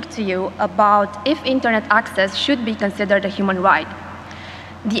to speak to you about if internet access should be considered a human right.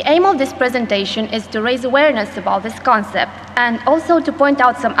 The aim of this presentation is to raise awareness about this concept and also to point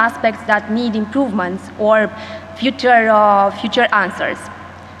out some aspects that need improvements or future answers.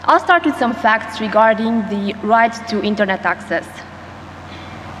 I'll start with some facts regarding the right to internet access.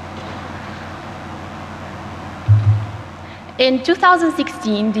 In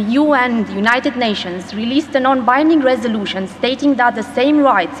 2016, the UN, the United Nations, released a non-binding resolution stating that the same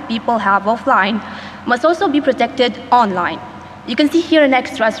rights people have offline must also be protected online. You can see here an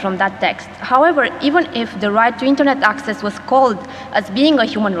extras from that text. However, even if the right to internet access was called as being a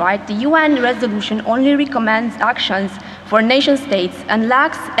human right, the UN resolution only recommends actions for nation states and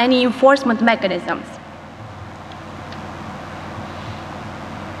lacks any enforcement mechanisms.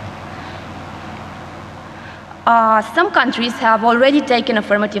 Some countries have already taken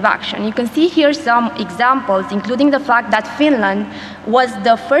affirmative action. You can see here some examples, including the fact that Finland was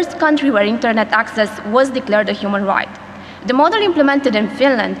the first country where internet access was declared a human right. The model implemented in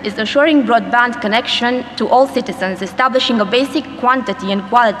Finland is assuring broadband connection to all citizens, establishing a basic quantity and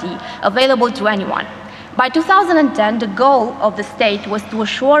quality available to anyone. By 2010, the goal of the state was to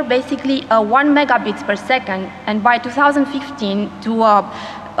assure basically 1 megabits per second, and by 2015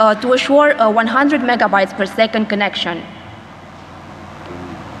 to assure a 100 megabytes per second connection.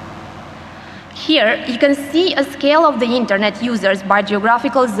 Here, you can see a scale of the internet users by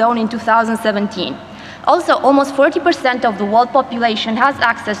geographical zone in 2017. Also, almost 40% of the world population has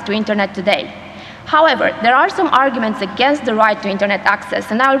access to internet today. However, there are some arguments against the right to internet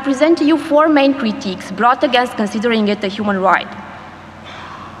access, and I will present to you 4 main critiques brought against considering it a human right.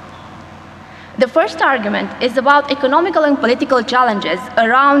 The first argument is about economical and political challenges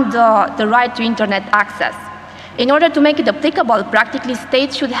around the right to internet access. In order to make it applicable, practically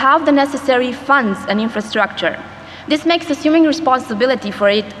states should have the necessary funds and infrastructure. This makes assuming responsibility for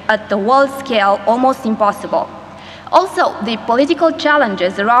it at the world scale almost impossible. Also, the political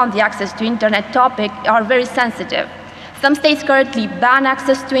challenges around the access to internet topic are very sensitive. Some states currently ban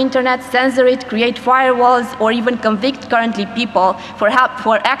access to internet, censor it, create firewalls, or even convict currently people for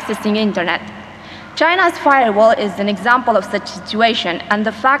accessing internet. China's firewall is an example of such situation, and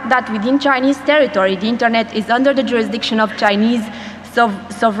the fact that within Chinese territory, the internet is under the jurisdiction of Chinese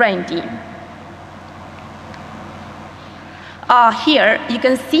sovereignty. Here, you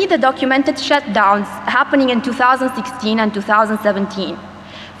can see the documented shutdowns happening in 2016 and 2017.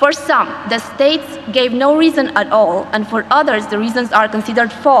 For some, the states gave no reason at all, and for others, the reasons are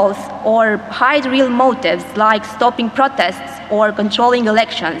considered false or hide real motives like stopping protests or controlling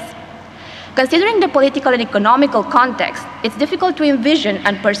elections. Considering the political and economical context, it's difficult to envision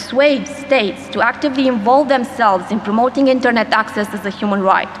and persuade states to actively involve themselves in promoting internet access as a human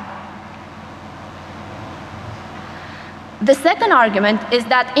right. The second argument is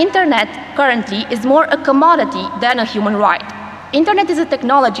that internet currently is more a commodity than a human right. Internet is a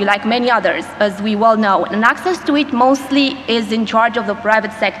technology like many others, as we well know, and access to it mostly is in charge of the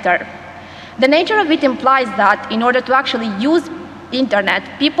private sector. The nature of it implies that in order to actually use internet,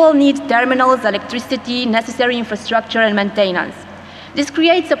 people need terminals, electricity, necessary infrastructure, and maintenance. This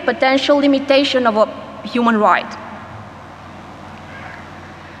creates a potential limitation of a human right.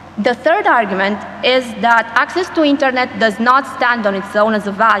 The third argument is that access to internet does not stand on its own as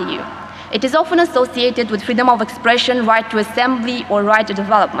a value. It is often associated with freedom of expression, right to assembly, or right to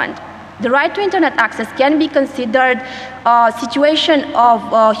development. The right to internet access can be considered a situation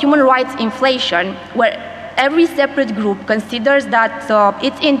of human rights inflation, where every separate group considers that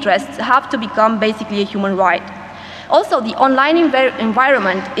its interests have to become basically a human right. Also, the online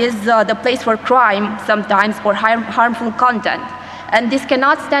environment is the place for crime sometimes, or harmful content. And this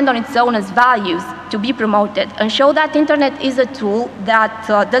cannot stand on its own as values to be promoted, and show that internet is a tool that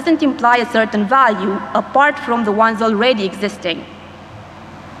doesn't imply a certain value apart from the ones already existing.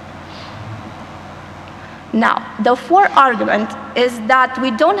 Now, the fourth argument is that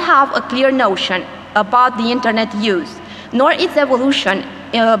we don't have a clear notion about the internet use, nor its evolution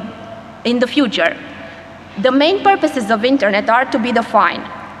in the future. The main purposes of internet are to be defined,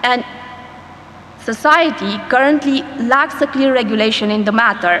 and society currently lacks a clear regulation in the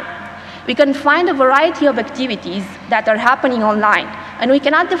matter. We can find a variety of activities that are happening online, and we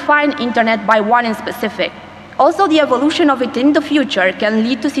cannot define internet by one in specific. Also, the evolution of it in the future can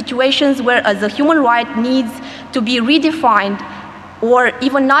lead to situations where as a human right needs to be redefined or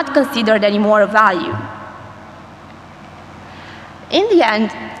even not considered anymore a value. In the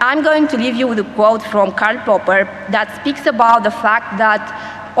end, I'm going to leave you with a quote from Karl Popper that speaks about the fact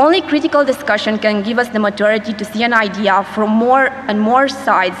that only critical discussion can give us the maturity to see an idea from more and more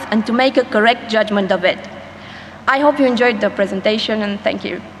sides and to make a correct judgment of it. I hope you enjoyed the presentation, and thank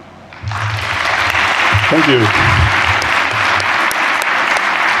you. Thank you.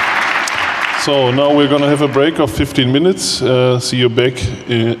 So now we're going to have a break of 15 minutes. See you back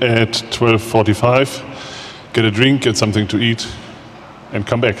at 12:45. Get a drink, get something to eat, and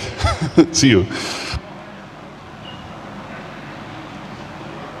come back. See you.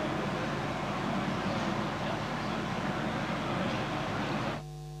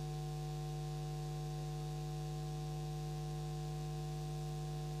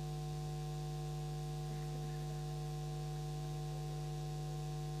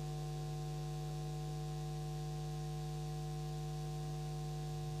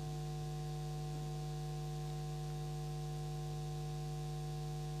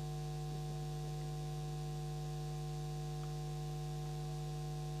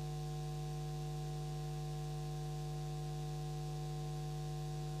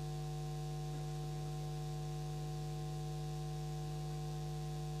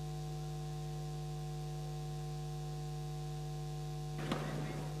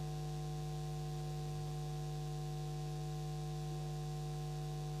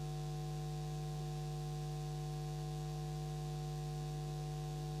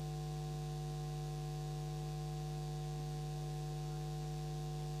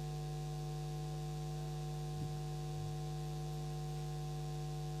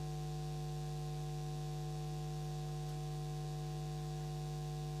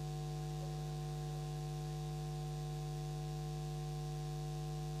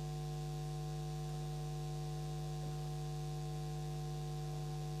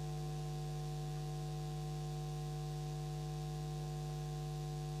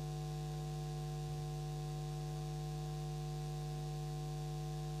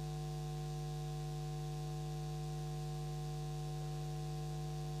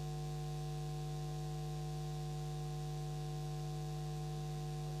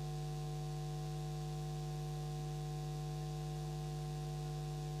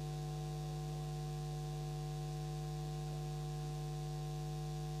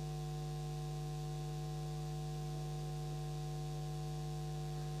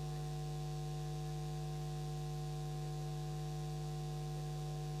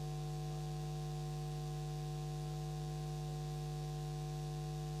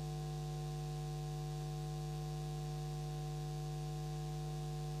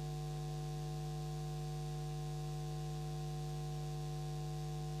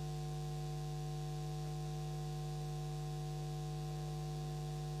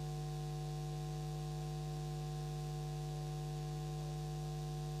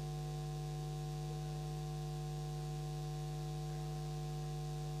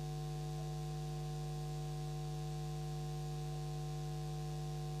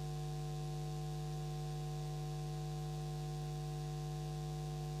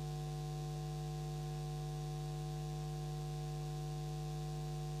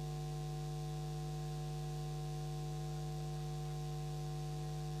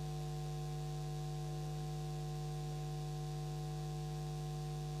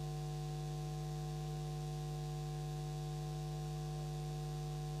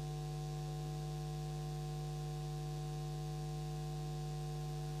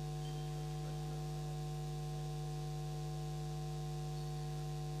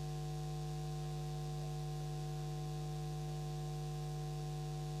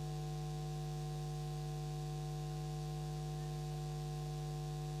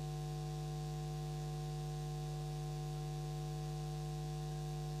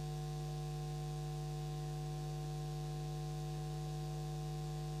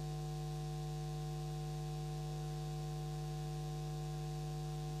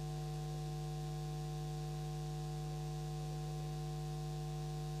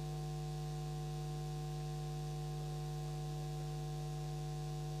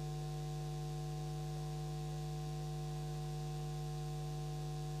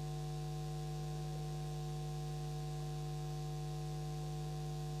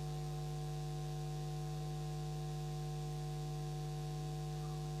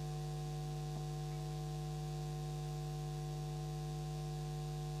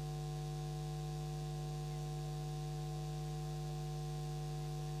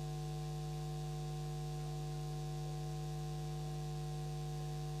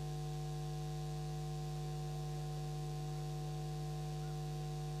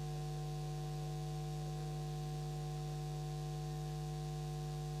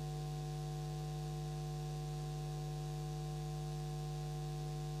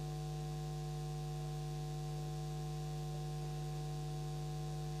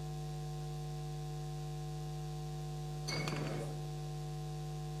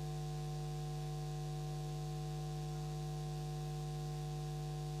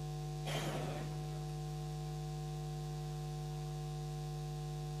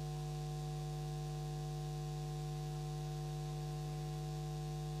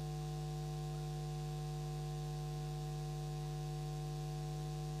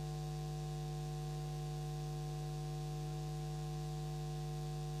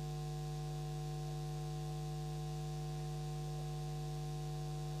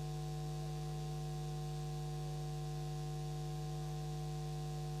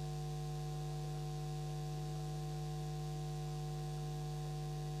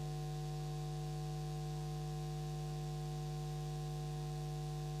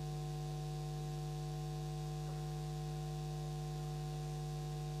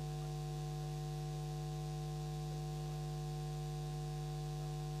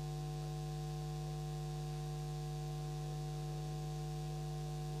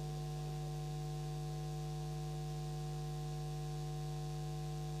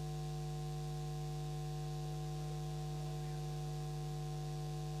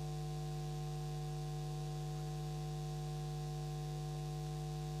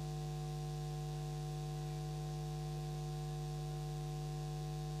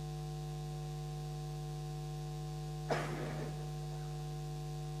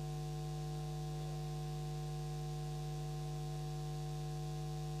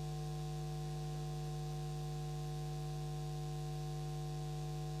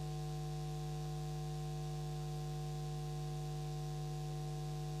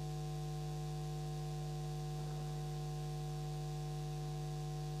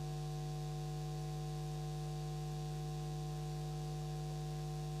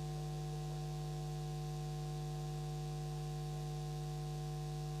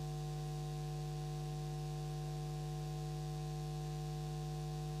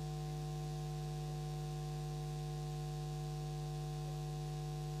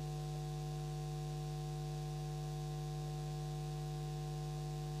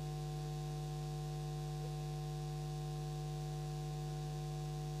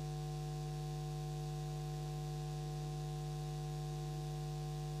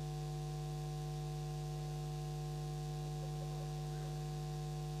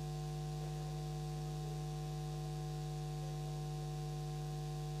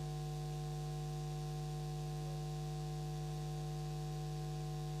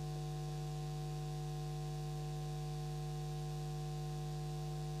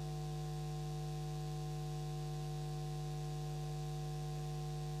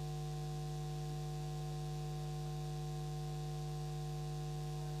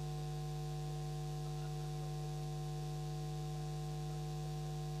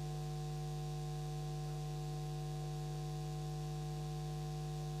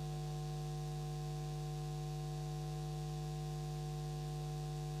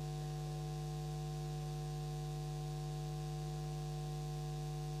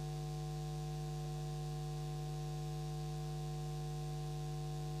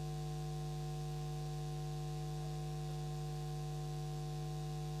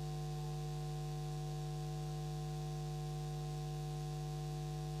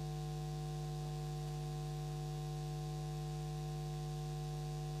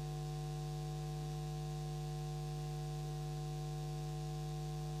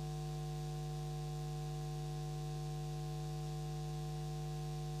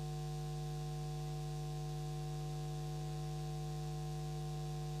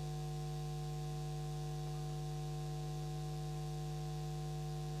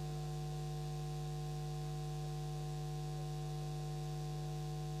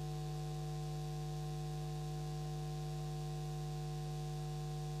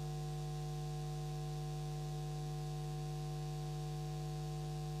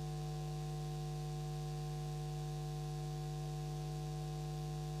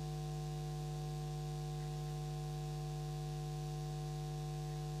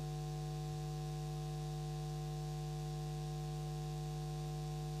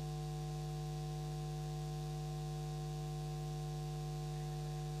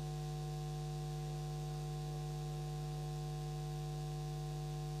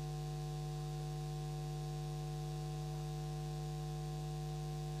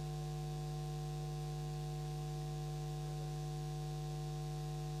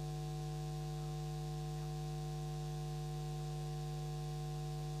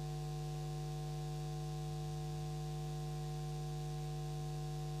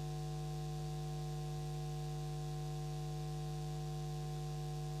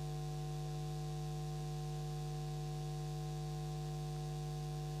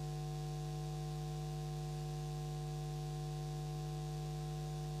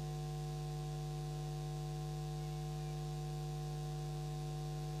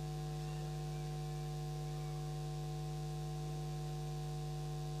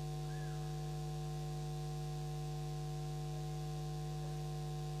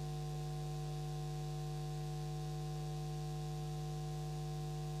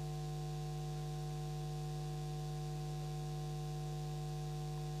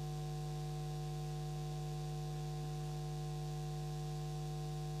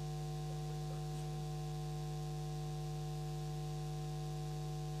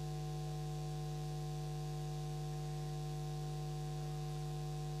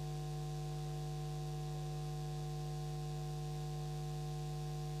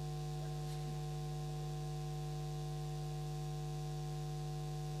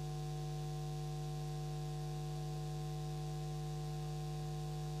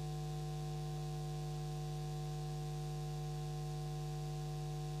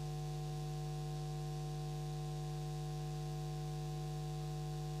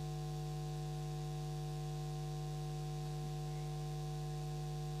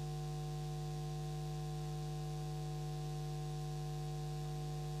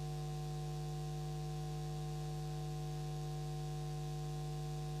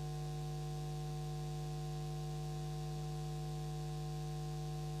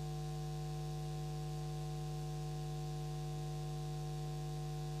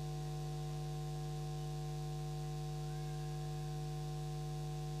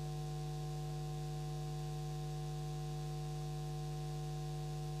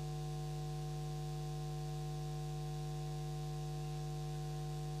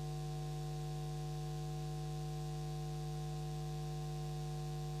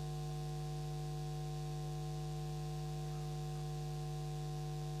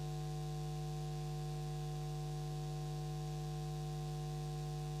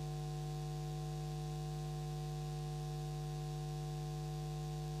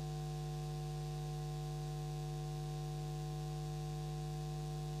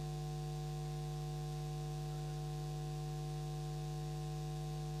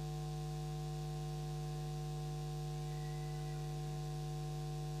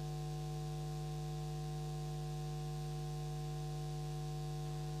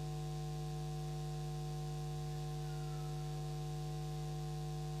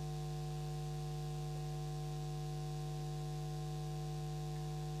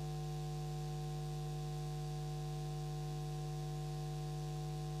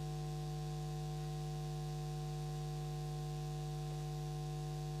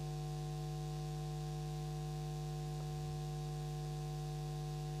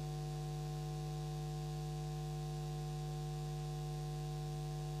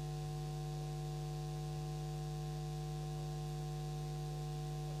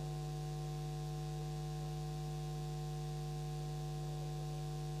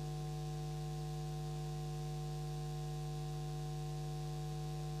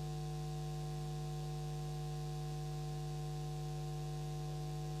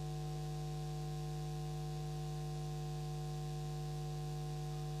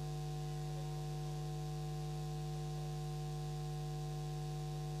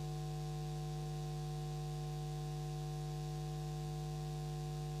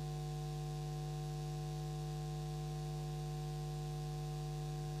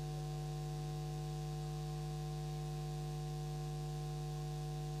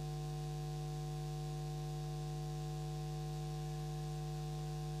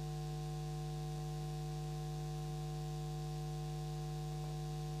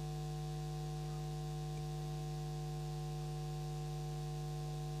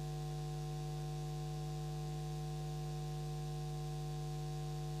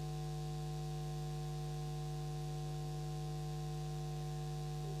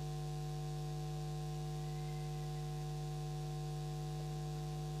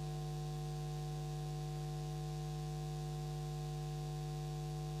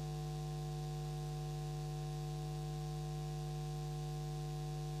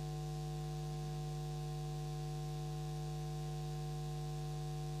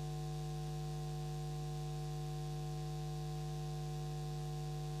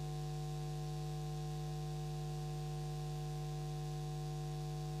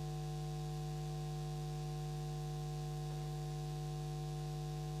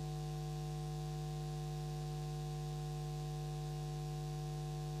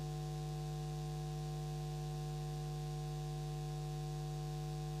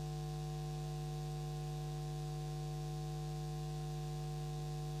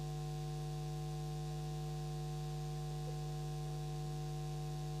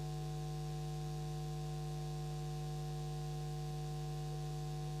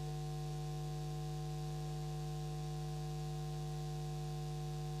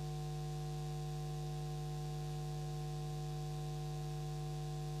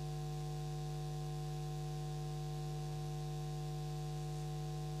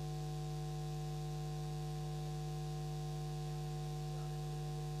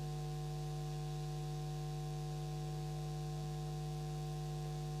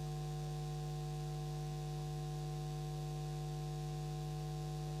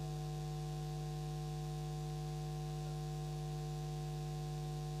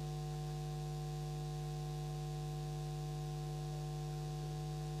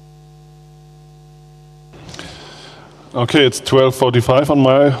 Okay, it's 12:45 on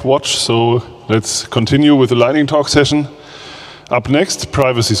my watch, so let's continue with the lightning talk session. Up next,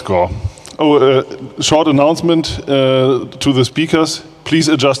 privacy score. Oh, short announcement to the speakers. Please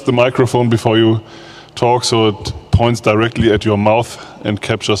adjust the microphone before you talk so it points directly at your mouth and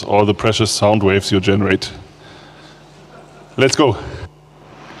captures all the precious sound waves you generate. Let's go.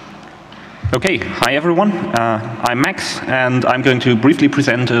 Okay, hi everyone. I'm Max, and I'm going to briefly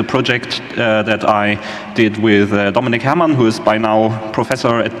present a project that I did with Dominik Herrmann, who is by now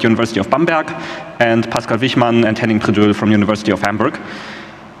professor at the University of Bamberg, and Pascal Wichmann and Henning Tredöll from University of Hamburg.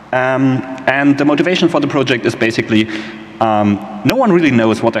 And the motivation for the project is basically no one really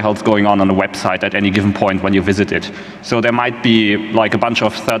knows what the hell's going on a website at any given point when you visit it. So there might be like a bunch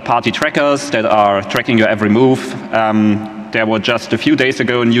of third-party trackers that are tracking your every move. There were just a few days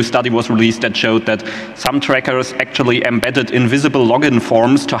ago a new study was released that showed that some trackers actually embedded invisible login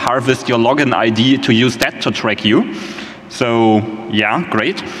forms to harvest your login ID to use that to track you. So yeah,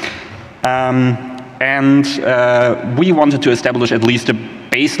 great. We wanted to establish at least a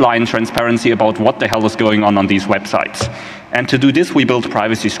baseline transparency about what the hell is going on these websites. And to do this, we built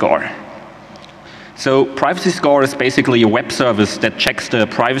Privacy Score. So Privacy Score is basically a web service that checks the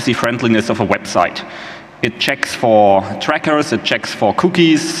privacy friendliness of a website. It checks for trackers, it checks for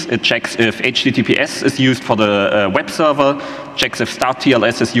cookies, it checks if HTTPS is used for the web server, checks if start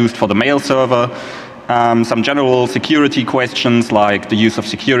TLS is used for the mail server, some general security questions like the use of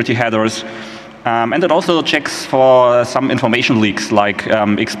security headers, and it also checks for some information leaks like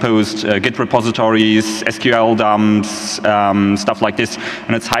exposed Git repositories, SQL dumps, stuff like this,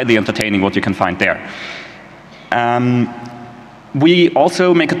 and it's highly entertaining what you can find there. We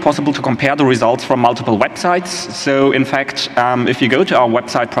also make it possible to compare the results from multiple websites. So in fact, if you go to our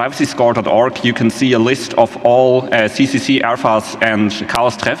website privacyscore.org, you can see a list of all CCC, Erfas, and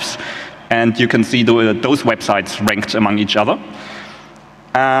Chaos Treffs, and you can see those websites ranked among each other.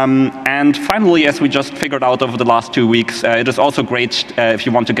 And finally, as we just figured out over the last 2 weeks, it is also great if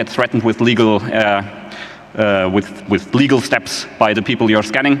you want to get threatened with legal steps by the people you're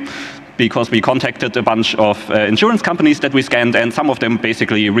scanning, because we contacted a bunch of insurance companies that we scanned, and some of them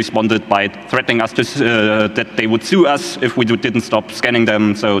basically responded by threatening us that they would sue us if we didn't stop scanning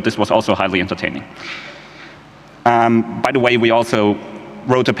them, so this was also highly entertaining. By the way, we also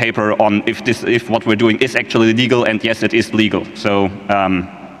wrote a paper on if what we're doing is actually legal, and yes, it is legal. So,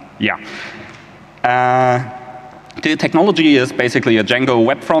 yeah. The technology is basically a Django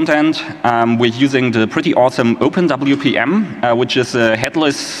web front end. We're using the pretty awesome OpenWPM, which is a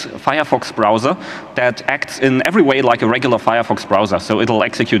headless Firefox browser that acts in every way like a regular Firefox browser. So it'll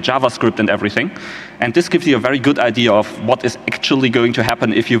execute JavaScript and everything. And this gives you a very good idea of what is actually going to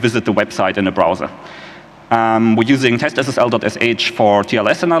happen if you visit the website in a browser. We're using testssl.sh for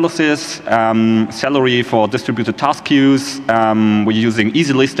TLS analysis, Celery for distributed task queues. We're using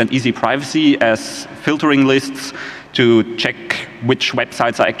EasyList and EasyPrivacy as filtering lists to check which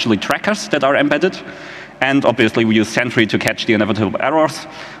websites are actually trackers that are embedded. And obviously, we use Sentry to catch the inevitable errors.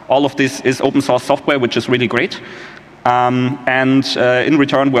 All of this is open source software, which is really great. In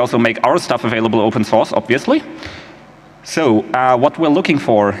return, we also make our stuff available open source, obviously. So what we're looking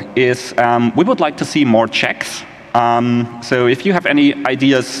for is we would like to see more checks. So if you have any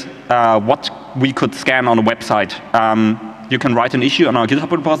ideas what we could scan on a website, you can write an issue on our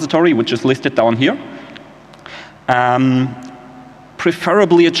GitHub repository, which is listed down here.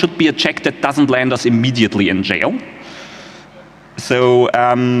 Preferably, it should be a check that doesn't land us immediately in jail. So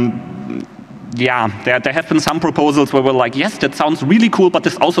yeah, there have been some proposals where we're like, yes, that sounds really cool, but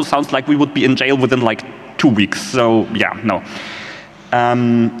this also sounds like we would be in jail within like 2 weeks. So yeah, no.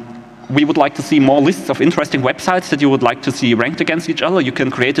 We would like to see more lists of interesting websites that you would like to see ranked against each other. You can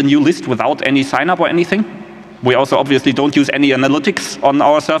create a new list without any sign up or anything. We also obviously don't use any analytics on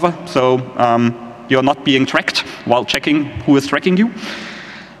our server, so you're not being tracked while checking who is tracking you.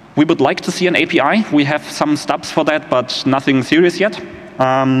 We would like to see an API. We have some stubs for that, but nothing serious yet.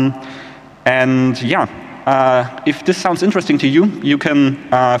 And yeah, if this sounds interesting to you, you can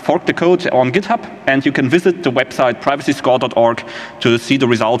fork the code on GitHub, and you can visit the website privacyscore.org to see the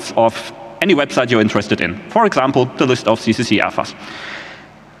results of any website you're interested in. For example, the list of CCC alphas.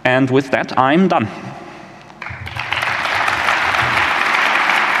 And with that, I'm done.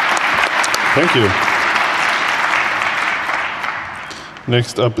 Thank you.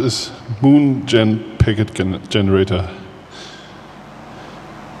 Next up is MoonGen Packet Generator.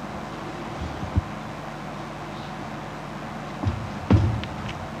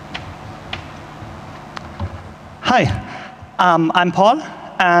 Hi, I'm Paul,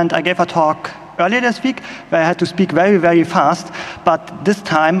 and I gave a talk earlier this week, where I had to speak very, very fast, but this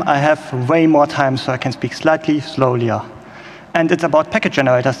time I have way more time, so I can speak slightly slowlier. And it's about packet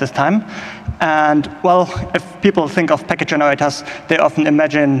generators this time. And well, if people think of packet generators, they often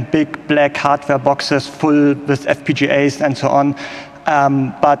imagine big black hardware boxes full with FPGAs and so on.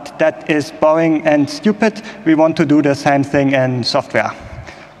 But that is boring and stupid. We want to do the same thing in software.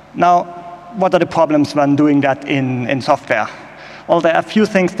 Now, what are the problems when doing that in software? Well, there are a few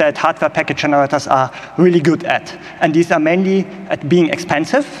things that hardware packet generators are really good at. And these are mainly at being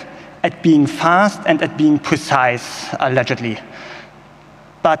expensive, at being fast, and at being precise, allegedly.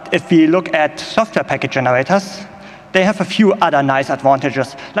 But if we look at software packet generators, they have a few other nice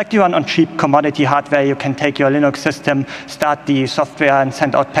advantages. Like they run on cheap commodity hardware. You can take your Linux system, start the software, and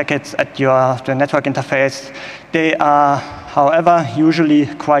send out packets at the network interface. They are, however, usually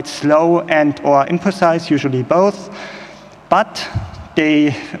quite slow and or imprecise, usually both. But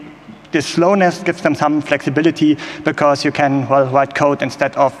the slowness gives them some flexibility because you can, well, write code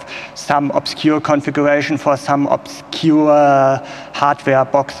instead of some obscure configuration for some obscure hardware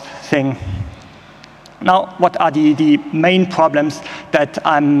box thing. Now, what are the main problems that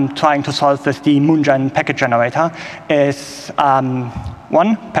I'm trying to solve with the Moongen packet generator is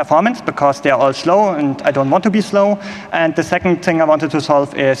one, performance, because they're all slow and I don't want to be slow. And the second thing I wanted to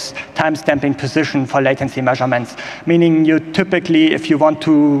solve is time-stamping precision for latency measurements, meaning you typically, if you want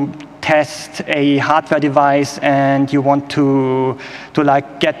to test a hardware device and you want to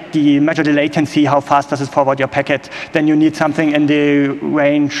like measure the latency, how fast does it forward your packet, then you need something in the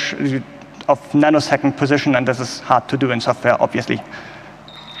range of nanosecond precision, and this is hard to do in software, obviously.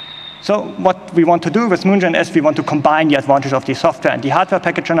 So what we want to do with Moongen is we want to combine the advantage of the software and the hardware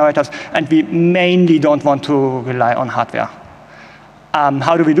packet generators, and we mainly don't want to rely on hardware.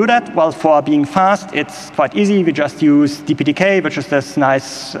 How do we do that? Well, for being fast, it's quite easy. We just use DPDK, which is this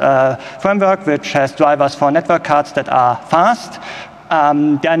nice framework which has drivers for network cards that are fast.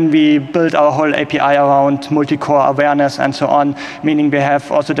 Then we build our whole API around multi-core awareness and so on, meaning we have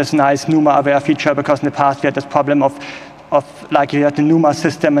also this nice NUMA-aware feature, because in the past we had this problem of like you had the NUMA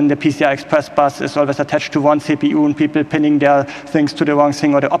system and the PCI Express bus is always attached to one CPU and people pinning their things to the wrong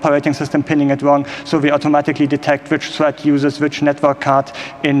thing, or the operating system pinning it wrong. So we automatically detect which thread uses which network card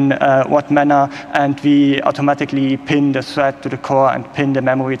in what manner, and we automatically pin the thread to the core and pin the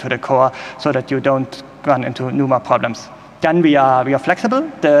memory to the core so that you don't run into NUMA problems. Then we are flexible.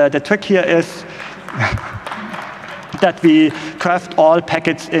 The trick here is that we craft all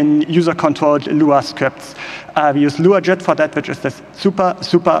packets in user-controlled Lua scripts. We use LuaJIT for that, which is this super,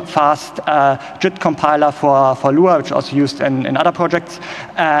 super fast JIT compiler for Lua, which is also used in other projects.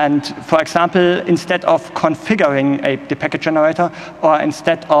 And for example, instead of configuring the packet generator, or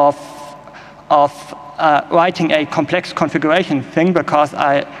instead of writing a complex configuration thing, because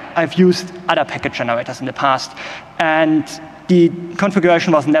I've used other packet generators in the past, and the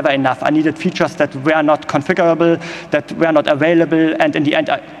configuration was never enough. I needed features that were not configurable, that were not available, and in the end,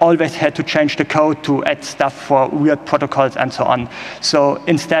 I always had to change the code to add stuff for weird protocols and so on. So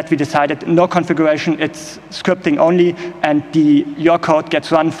instead, we decided no configuration, it's scripting only, and your code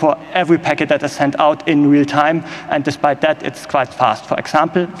gets run for every packet that is sent out in real time, and despite that, it's quite fast. For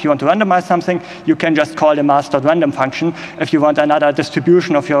example, if you want to randomize something, you can just call the master.random function. If you want another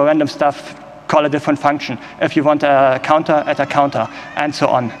distribution of your random stuff, call a different function. If you want a counter, add a counter, and so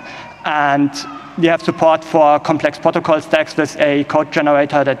on. And we have support for complex protocol stacks with a code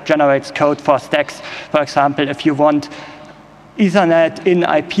generator that generates code for stacks. For example, if you want Ethernet in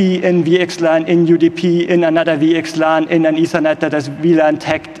IP, in VXLAN, in UDP, in another VXLAN, in an Ethernet that is VLAN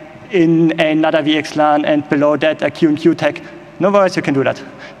tagged in another VXLAN, and below that a Q&Q tag, no worries, you can do that.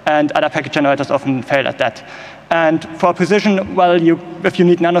 And other packet generators often fail at that. And for precision, well, if you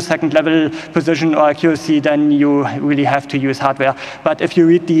need nanosecond level precision or accuracy, then you really have to use hardware. But if you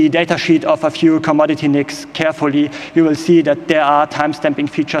read the datasheet of a few commodity NICs carefully, you will see that there are time-stamping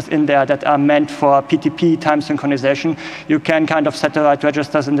features in there that are meant for PTP time synchronization. You can kind of set the right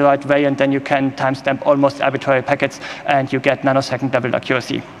registers in the right way, and then you can timestamp almost arbitrary packets, and you get nanosecond level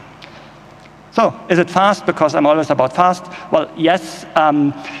accuracy. So, is it fast? Because I'm always about fast. Well, yes.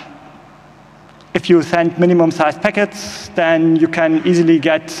 If you send minimum-sized packets, then you can easily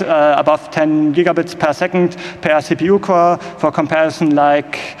get above 10 gigabits per second per CPU core. For comparison,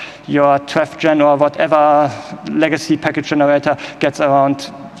 like your TrefGen or whatever legacy packet generator gets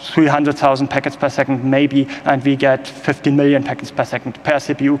around 300,000 packets per second, maybe, and we get 15 million packets per second per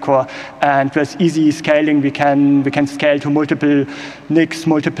CPU core. And with easy scaling, we can scale to multiple NICs,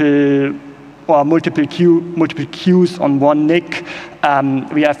 multiple queues on one NIC.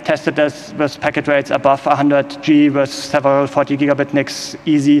 We have tested this with packet rates above 100G with several 40 gigabit NICs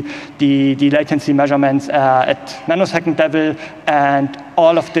easy, the latency measurements at nanosecond level, and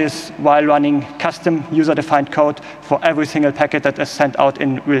all of this while running custom user-defined code for every single packet that is sent out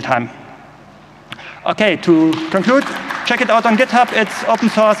in real time. Okay, to conclude, check it out on GitHub. It's open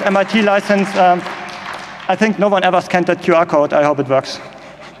source, MIT license. I think no one ever scanned that QR code. I hope it works.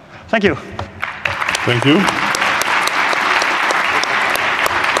 Thank you. Thank you.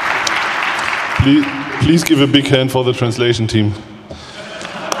 Please give a big hand for the translation team.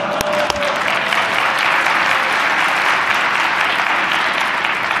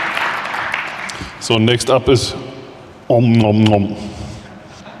 So next up is Om Nom Nom.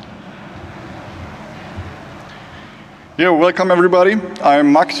 Yeah, welcome everybody.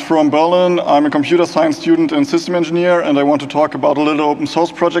 I'm Max from Berlin. I'm a computer science student and system engineer, and I want to talk about a little open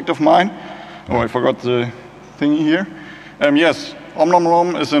source project of mine. Oh, I forgot the thingy here. Yes, Om Nom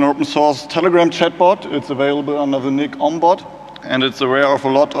Nom is an open source Telegram chatbot. It's available under the nick Ombot, and it's aware of a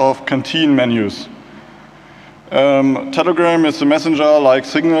lot of canteen menus. Telegram is a messenger like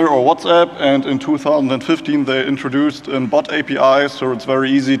Signal or WhatsApp, and in 2015 they introduced a bot API, so it's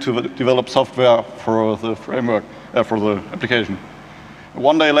very easy to develop software for the framework, for the application.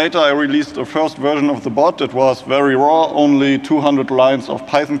 One day later I released the first version of the bot. It was very raw, only 200 lines of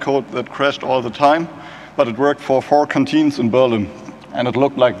Python code that crashed all the time, but it worked for 4 canteens in Berlin, and it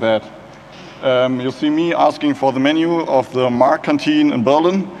looked like that. You see me asking for the menu of the Mark canteen in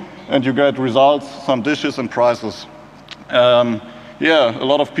Berlin, and you get results, some dishes and prices. Yeah, a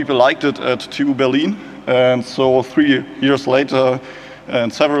lot of people liked it at TU Berlin, and so 3 years later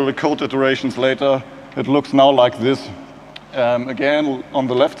and several code iterations later, it looks now like this. Again, on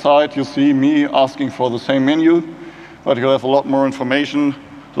the left side, you see me asking for the same menu, but you have a lot more information,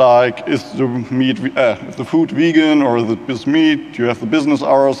 like is the food vegan or is meat? You have the business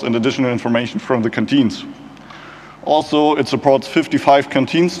hours and additional information from the canteens. Also, it supports 55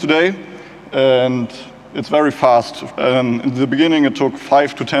 canteens today, and it's very fast. In the beginning, it took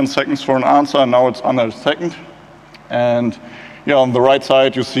 5 to 10 seconds for an answer, and now it's under a second. And yeah, on the right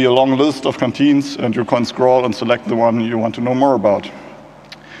side, you see a long list of canteens, and you can scroll and select the one you want to know more about.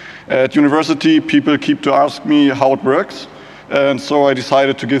 At university, people keep to ask me how it works, and so I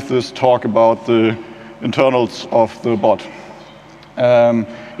decided to give this talk about the internals of the bot.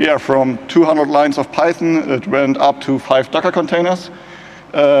 Yeah, from 200 lines of Python, it went up to 5 Docker containers.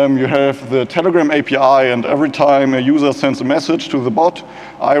 You have the Telegram API, and every time a user sends a message to the bot,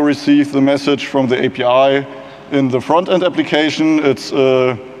 I receive the message from the API in the front-end application. It's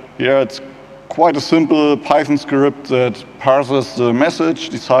quite a simple Python script that parses the message,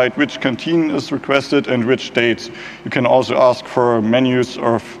 decide which canteen is requested and which dates. You can also ask for menus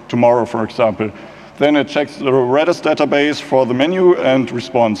of tomorrow, for example. Then it checks the Redis database for the menu and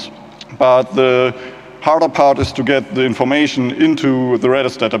responds. But the harder part is to get the information into the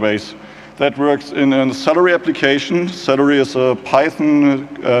Redis database. That works in a Celery application. Celery is a Python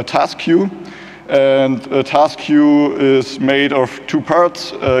task queue. And a task queue is made of 2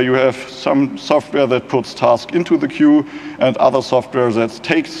 parts. You have some software that puts tasks into the queue, and other software that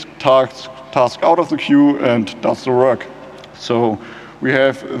takes task out of the queue and does the work. So we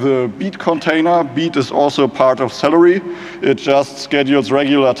have the beat container. Beat is also part of Celery. It just schedules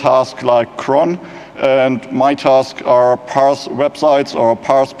regular tasks like cron, and my tasks are parse websites or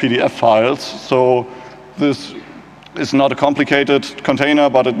parse PDF files. So this is not a complicated container,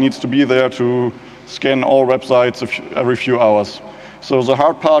 but it needs to be there to scan all websites every few hours. So the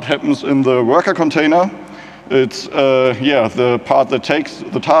hard part happens in the worker container. It's the part that takes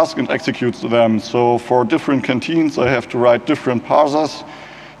the task and executes them. So for different canteens, I have to write different parsers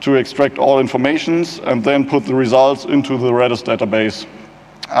to extract all informations and then put the results into the Redis database.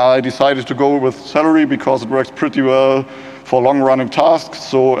 I decided to go with Celery because it works pretty well for long-running tasks.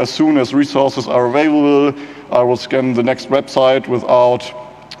 So as soon as resources are available, I will scan the next website without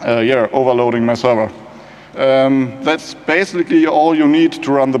overloading my server. That's basically all you need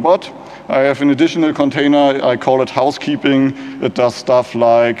to run the bot. I have an additional container, I call it housekeeping. It does stuff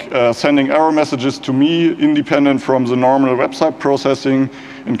like sending error messages to me independent from the normal website processing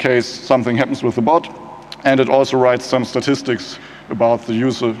in case something happens with the bot. And it also writes some statistics about the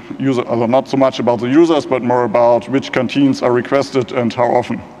user, not so much about the users, but more about which canteens are requested and how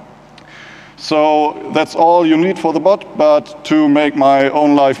often. So that's all you need for the bot, but to make my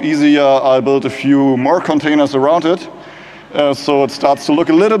own life easier, I built a few more containers around it. So it starts to look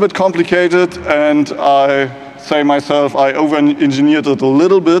a little bit complicated, and I say myself I over-engineered it a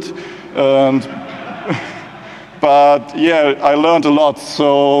little bit. But yeah, I learned a lot.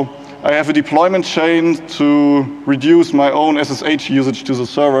 So I have a deployment chain to reduce my own SSH usage to the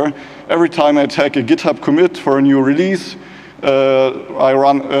server. Every time I take a GitHub commit for a new release, I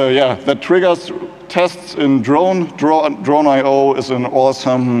run, that triggers tests in Drone. Drone.io is an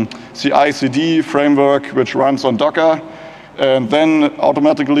awesome CI/CD framework which runs on Docker. And then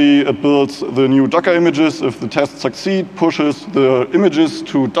automatically it builds the new Docker images. If the tests succeed, pushes the images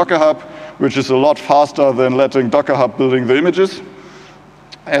to Docker Hub, which is a lot faster than letting Docker Hub building the images.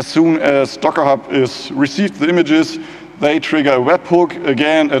 As soon as Docker Hub is received the images, they trigger a webhook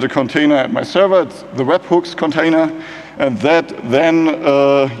again at a container at my server. It's the webhooks container, and that then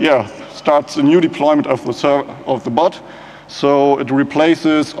starts a new deployment of the bot. So it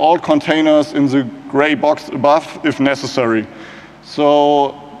replaces all containers in the gray box above if necessary.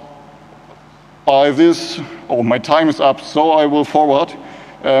 So by this, my time is up, so I will forward.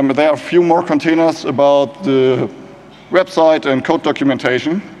 There are a few more containers about the website and code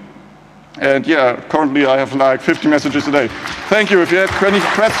documentation. And currently I have like 50 messages a day. Thank you. If you have any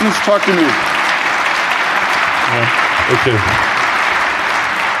questions, talk to me. Okay.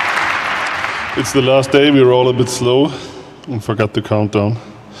 It's the last day. We were all a bit slow and forgot the countdown.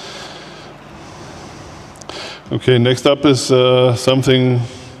 Okay, next up is something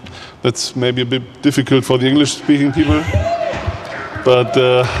that's maybe a bit difficult for the English-speaking people. But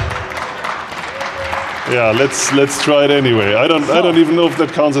let's try it anyway. I don't even know if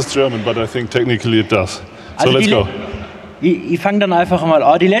that counts as German, but I think technically it does. So let's go. Ich fange dann einfach mal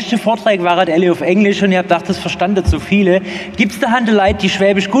an. Die letzte Vortrag war alle auf Englisch und ich habe gedacht, das verstanden so viele. Gibt es da Leute, die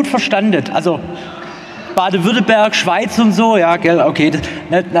Schwäbisch gut verstanden? Also Baden-Württemberg, Schweiz und so, ja, gell, okay,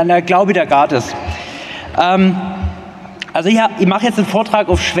 dann glaube ich, da geht es. Also ich mache jetzt einen Vortrag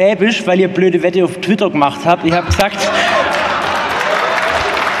auf Schwäbisch, weil ihr blöde Wette auf Twitter gemacht habt. Ich habe gesagt,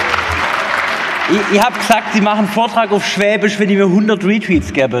 Sie machen einen Vortrag auf Schwäbisch, wenn ihr mir 100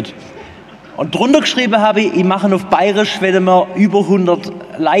 Retweets gebt. Und drunter geschrieben habe ich mache auf Bayerisch, wenn ihr mir über 100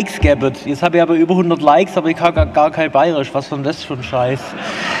 Likes gebt. Jetzt habe ich aber über 100 Likes, aber ich kann gar kein Bayerisch. Was ist denn das für ein Scheiß?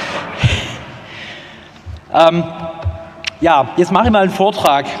 Jetzt mache ich mal einen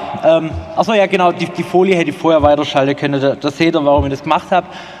Vortrag. Achso, ja genau, die Folie hätte ich vorher weiterschalten können. Da seht ihr, warum ich das gemacht habe.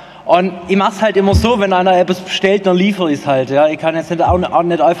 Und ich mache es halt immer so, wenn einer etwas bestellt, dann liefere ich es halt. Ja. Ich kann jetzt auch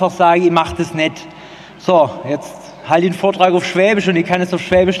nicht einfach sagen, ich mache das nicht. So, jetzt halte ich einen Vortrag auf Schwäbisch und ich kann jetzt auf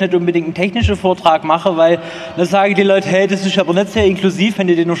Schwäbisch nicht unbedingt einen technischen Vortrag machen, weil dann sagen die Leute, hey, das ist aber nicht sehr inklusiv, wenn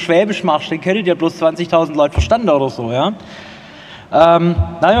du den auf Schwäbisch machst, dann könntet ihr bloß 20.000 Leute verstanden oder so. Ja. Dann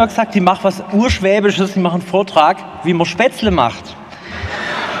habe ich mal gesagt, ich mache was Urschwäbisches, ich mache einen Vortrag, wie man Spätzle macht.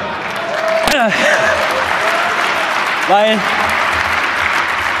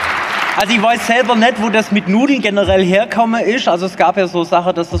 Also ich weiß selber nicht, wo das mit Nudeln generell herkommen ist. Also es gab ja so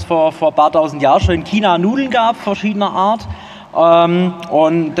Sachen, dass es vor ein paar tausend Jahren schon in China Nudeln gab, verschiedener Art.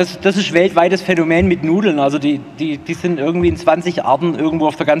 Und das ist weltweites Phänomen mit Nudeln. Also die sind irgendwie in 20 Arten irgendwo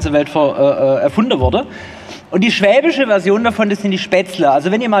auf der ganzen Welt erfunden worden. Und die schwäbische Version davon, das sind die Spätzle.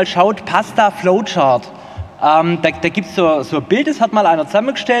 Also wenn ihr mal schaut, Pasta Flowchart, da gibt es so ein Bild, das hat mal einer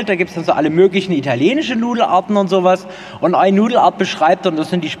zusammengestellt, da gibt es dann so alle möglichen italienischen Nudelarten und sowas. Und eine Nudelart beschreibt und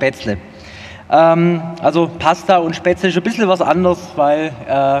das sind die Spätzle. Also Pasta und Spätzle ist ein bisschen was anderes, weil,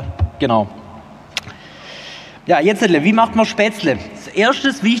 genau. Ja, jetzt, wie macht man Spätzle? Das erste,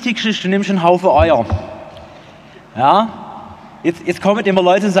 das Wichtigste ist, du nimmst einen Haufen Eier. Ja, jetzt kommen immer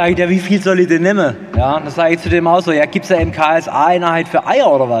Leute und sagen, ja, wie viel soll ich denn nehmen? Ja, dann sage ich zu dem auch so, ja, gibt es eine MKSA-Einheit für Eier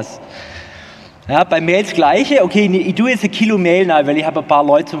oder was? Ja, bei Mehl das Gleiche. Okay, ich tue jetzt 1 Kilo Mehl rein, weil ich habe ein paar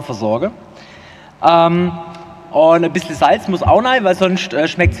Leute zum Versorgen. Und ein bisschen Salz muss auch rein, weil sonst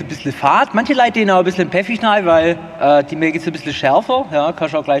schmeckt es ein bisschen fad. Manche Leute nehmen auch ein bisschen Pfeffig rein, weil die mögen es ein bisschen schärfer. Ja,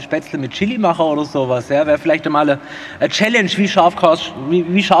 kannst du auch gleich Spätzle mit Chili machen oder sowas. Ja, wäre vielleicht einmal eine Challenge, wie scharf kannst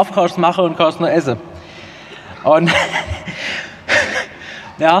du es machen und kannst nur essen. Und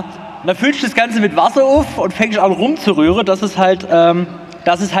ja, dann füllst du das Ganze mit Wasser auf und fängst an rumzurühren, dass es halt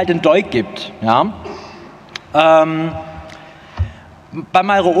einen Teig gibt. Ja. Bei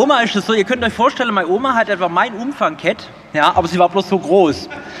meiner Oma ist es so, ihr könnt euch vorstellen, meine Oma hat etwa meinen Umfang gehabt, ja, aber sie war bloß so groß.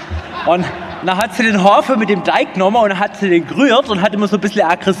 Und dann hat sie den Hafer mit dem Teig genommen und dann hat sie den gerührt und hat immer so ein bisschen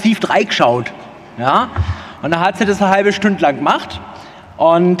aggressiv reingeschaut. Ja. Und dann hat sie das eine halbe Stunde lang gemacht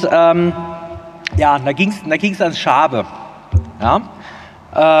und ja, da ging's ans Schabe. Ja.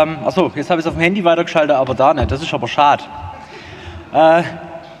 Achso, jetzt habe ich es auf dem Handy weitergeschaltet, aber da nicht, das ist aber schade.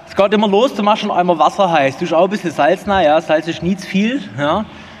 Es geht immer los, du machst schon einmal Wasser heiß, du hast auch ein bisschen Salz rein, ja, Salz ist nie zu viel. Ja.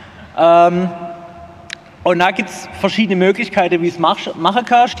 Und da gibt es verschiedene Möglichkeiten, wie du es machen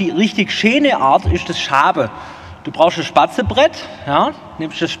kannst. Die richtig schöne Art ist das Schabe. Du brauchst ein Spatzenbrett, ja,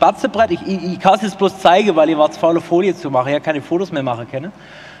 nimmst das Spatzenbrett, ich kann es jetzt bloß zeigen, weil ich war zu faul, Folie zu machen, ich habe keine Fotos mehr machen können.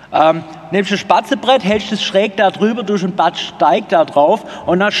 Nimmst ein Spatzenbrett, hältst es schräg da drüber durch ein Steig da drauf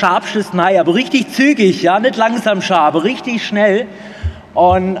und dann schabst du es rein, aber richtig zügig, ja, nicht langsam schaben, richtig schnell.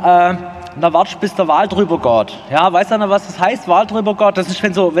 Und dann wartest du, bis der Wal drüber geht. Ja, weißt du noch, was das heißt, Wal drüber geht? Das ist,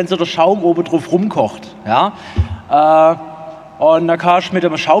 wenn so der Schaum oben drauf rumkocht. Ja? Und dann kannst du mit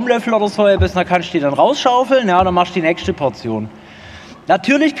einem Schaumlöffel oder so etwas, dann kannst du die dann rausschaufeln, ja, und dann machst du die nächste Portion.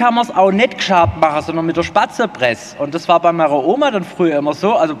 Natürlich kann man es auch nicht geschabt machen, sondern mit der Spatzenpresse. Und das war bei meiner Oma dann früher immer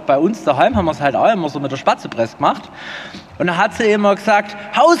so, also bei uns daheim haben wir es halt auch immer so mit der Spatzenpresse gemacht. Und dann hat sie immer gesagt,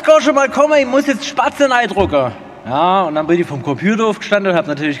 Haus, kannst du mal kommen, ich muss jetzt Spatzen eindrucken. Ja, und dann bin ich vom Computer aufgestanden und habe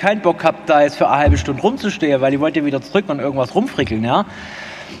natürlich keinen Bock gehabt, da jetzt für eine halbe Stunde rumzustehen, weil ich wollte wieder zurück und irgendwas rumfrickeln, ja. Und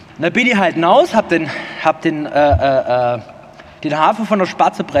dann bin ich halt hinaus, hab den Hafen von der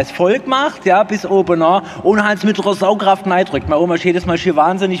Spatzenpresse voll gemacht, ja, bis oben an, ohne halt mit der Saugkraft reindrückt. Meine Oma ist jedes Mal schier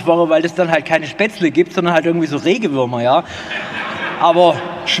wahnsinnig geworden, weil es dann halt keine Spätzle gibt, sondern halt irgendwie so Regenwürmer, ja. Aber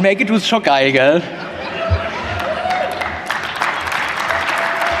schmeckt tut's schon geil, gell?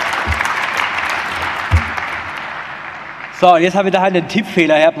 So, jetzt habe ich da halt einen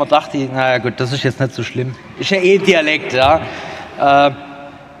Tippfehler gehabt. Man dachte, naja gut, das ist jetzt nicht so schlimm. Ist ja eh Dialekt, ja.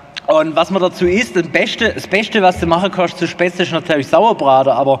 Und was man dazu isst, das Beste, was du machen kannst zu Spätzle, ist natürlich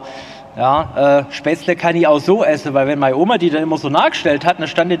Sauerbraten. Aber ja, Spätzle kann ich auch so essen, weil wenn meine Oma die dann immer so nachgestellt hat, dann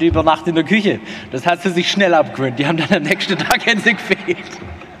stand die über Nacht in der Küche. Das hat sie sich schnell abgewöhnt. Die haben dann am nächsten Tag sie gefehlt.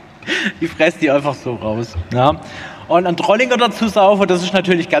 Die fresst die einfach so raus. Ja. Und ein Trollinger dazu saufen, das ist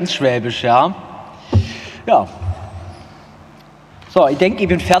natürlich ganz schwäbisch, ja. Ja. So, ich denke, ich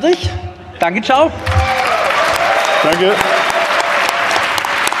bin fertig. Danke, ciao. Danke.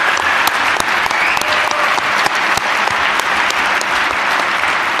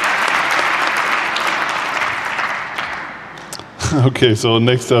 Okay, so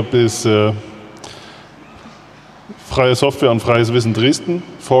next up is freie Software und freies Wissen Dresden.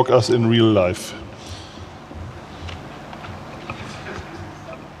 Fork us in real life.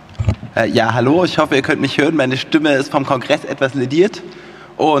 Ja, hallo, ich hoffe, ihr könnt mich hören. Meine Stimme ist vom Kongress etwas lediert.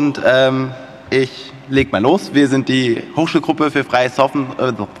 Und ich leg mal los. Wir sind die Hochschulgruppe für freie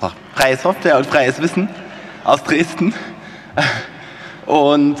Software und freies Wissen aus Dresden.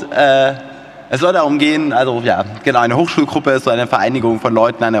 Und es soll darum gehen, also ja, genau, eine Hochschulgruppe ist so eine Vereinigung von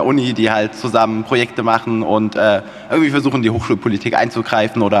Leuten an der Uni, die halt zusammen Projekte machen und irgendwie versuchen, die Hochschulpolitik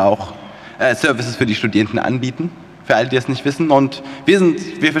einzugreifen oder auch Services für die Studierenden anbieten. Für alle, die es nicht wissen. Und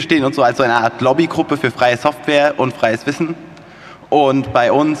wir verstehen uns so als so eine Art Lobbygruppe für freie Software und freies Wissen. Und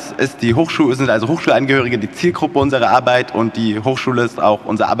bei uns sind also Hochschulangehörige die Zielgruppe unserer Arbeit und die Hochschule ist auch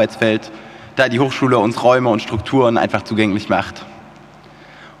unser Arbeitsfeld, da die Hochschule uns Räume und Strukturen einfach zugänglich macht.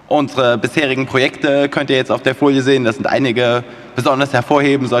 Unsere bisherigen Projekte könnt ihr jetzt auf der Folie sehen. Das sind einige. Besonders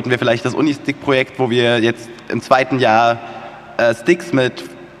hervorheben sollten wir vielleicht das Unistick-Projekt, wo wir jetzt im 2. Jahr Sticks mit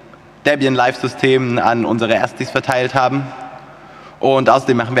Debian-Live-Systemen an unsere Erstis verteilt haben. Und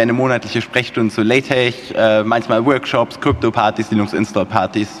außerdem machen wir eine monatliche Sprechstunde zu LaTeX, manchmal Workshops, Crypto-Partys,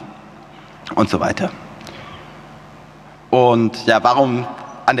 Linux-Install-Partys und so weiter. Und ja, warum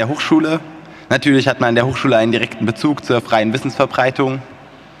an der Hochschule? Natürlich hat man an der Hochschule einen direkten Bezug zur freien Wissensverbreitung.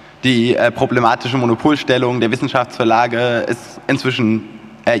 Die problematische Monopolstellung der Wissenschaftsverlage ist inzwischen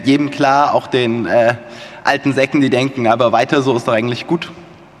jedem klar, auch den alten Säcken, die denken, aber weiter so ist doch eigentlich gut.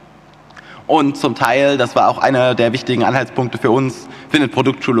 Und zum Teil, das war auch einer der wichtigen Anhaltspunkte für uns, findet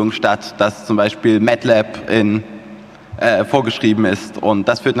Produktschulung statt, dass zum Beispiel MATLAB vorgeschrieben ist. Und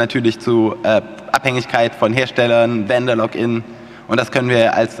das führt natürlich zu Abhängigkeit von Herstellern, Vendor-Login. Und das können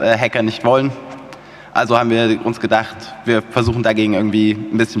wir als Hacker nicht wollen. Also haben wir uns gedacht, wir versuchen dagegen irgendwie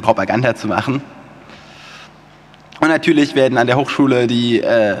ein bisschen Propaganda zu machen. Und natürlich werden an der Hochschule die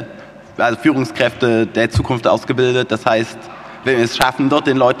Führungskräfte der Zukunft ausgebildet. Das heißt, wenn wir es schaffen, dort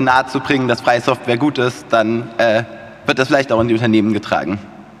den Leuten nahezubringen, dass freie Software gut ist, dann wird das vielleicht auch in die Unternehmen getragen.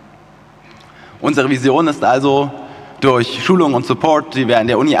 Unsere Vision ist also, durch Schulung und Support, die wir an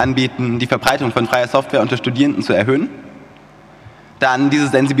der Uni anbieten, die Verbreitung von freier Software unter Studierenden zu erhöhen. Dann diese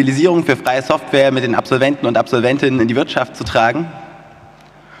Sensibilisierung für freie Software mit den Absolventen und Absolventinnen in die Wirtschaft zu tragen.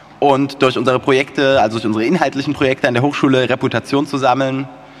 Und durch unsere Projekte, also durch unsere inhaltlichen Projekte an der Hochschule, Reputation zu sammeln,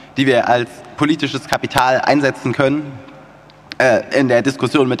 die wir als politisches Kapital einsetzen können in der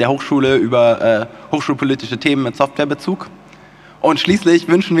Diskussion mit der Hochschule über hochschulpolitische Themen mit Softwarebezug. Und schließlich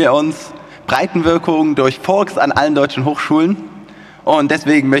wünschen wir uns Breitenwirkung durch Forks an allen deutschen Hochschulen. Und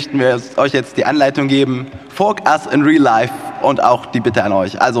deswegen möchten wir euch jetzt die Anleitung geben, fork us in real life und auch die Bitte an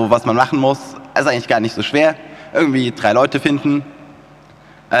euch. Also was man machen muss, ist eigentlich gar nicht so schwer. Irgendwie 3 Leute finden,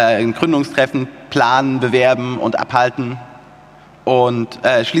 ein Gründungstreffen planen, bewerben und abhalten und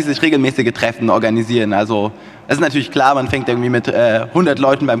schließlich regelmäßige Treffen organisieren. Also es ist natürlich klar, man fängt irgendwie mit 100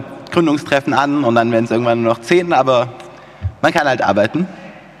 Leuten beim Gründungstreffen an und dann werden es irgendwann nur noch 10, aber man kann halt arbeiten.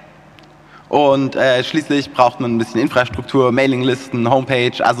 Und schließlich braucht man ein bisschen Infrastruktur, Mailinglisten,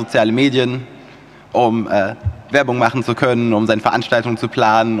 Homepage, asoziale Medien, um Werbung machen zu können, um seine Veranstaltungen zu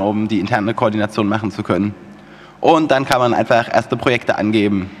planen, um die interne Koordination machen zu können. Und dann kann man einfach erste Projekte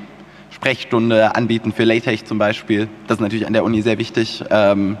angeben. Sprechstunde anbieten für LaTeX zum Beispiel. Das ist natürlich an der Uni sehr wichtig.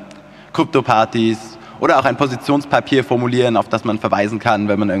 Krypto-Partys oder auch ein Positionspapier formulieren, auf das man verweisen kann,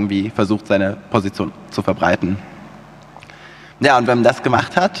 wenn man irgendwie versucht, seine Position zu verbreiten. Ja, und wenn man das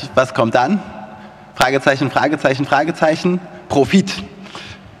gemacht hat, was kommt dann? Fragezeichen, Fragezeichen, Fragezeichen, Profit.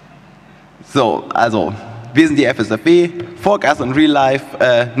 So, also wir sind die FSFW, Fork Us in Real Life,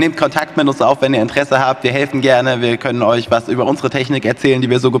 nehmt Kontakt mit uns auf, wenn ihr Interesse habt, wir helfen gerne, wir können euch was über unsere Technik erzählen, die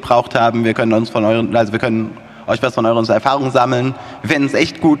wir so gebraucht haben, wir können euch was von euren Erfahrungen sammeln. Wir fänden es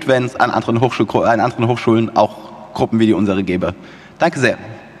echt gut, wenn es an anderen Hochschulen auch Gruppen wie die unsere gäbe. Danke sehr.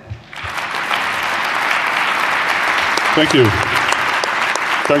 Thank you.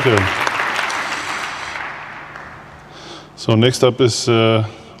 Danke. So next up is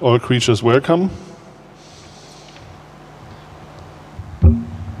All Creatures Welcome.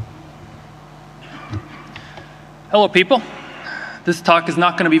 Hello, people. This talk is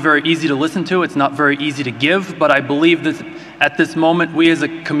not going to be very easy to listen to. It's not very easy to give, but I believe that at this moment, we as a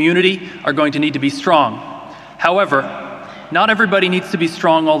community are going to need to be strong. However, not everybody needs to be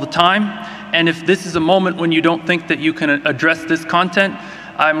strong all the time, and if this is a moment when you don't think that you can address this content,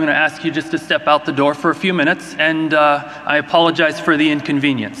 I'm going to ask you just to step out the door for a few minutes, and I apologize for the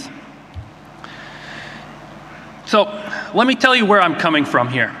inconvenience. So, let me tell you where I'm coming from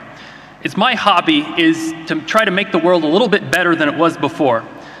here. My hobby is to try to make the world a little bit better than it was before.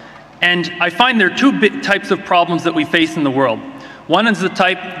 And I find there are two big types of problems that we face in the world. One is the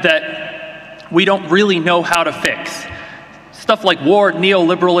type that we don't really know how to fix. Stuff like war,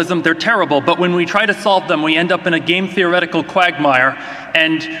 neoliberalism, they're terrible, but when we try to solve them, we end up in a game theoretical quagmire,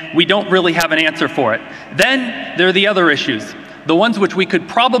 and we don't really have an answer for it. Then there are the other issues, the ones which we could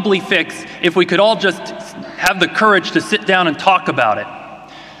probably fix if we could all just have the courage to sit down and talk about it.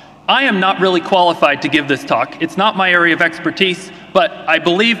 I am not really qualified to give this talk. It's not my area of expertise, but I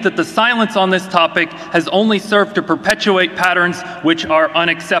believe that the silence on this topic has only served to perpetuate patterns which are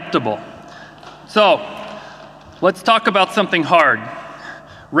unacceptable. So, let's talk about something hard.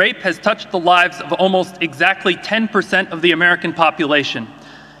 Rape has touched the lives of almost exactly 10% of the American population,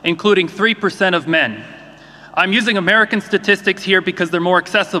 including 3% of men. I'm using American statistics here because they're more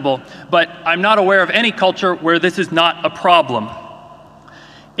accessible, but I'm not aware of any culture where this is not a problem.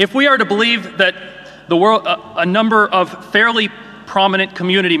 If we are to believe that a number of fairly prominent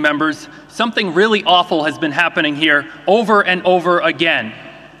community members, something really awful has been happening here over and over again.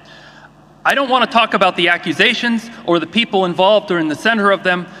 I don't want to talk about the accusations or the people involved or in the center of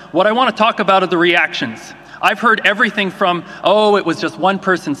them. What I want to talk about are the reactions. I've heard everything from, oh, it was just one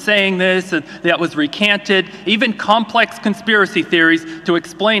person saying this, and that was recanted, even complex conspiracy theories to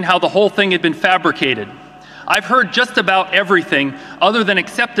explain how the whole thing had been fabricated. I've heard just about everything other than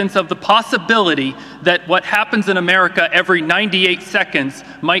acceptance of the possibility that what happens in America every 98 seconds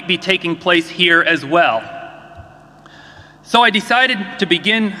might be taking place here as well. So I decided to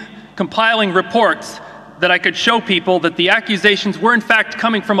begin compiling reports that I could show people that the accusations were in fact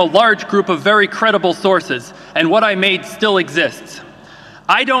coming from a large group of very credible sources, and what I made still exists.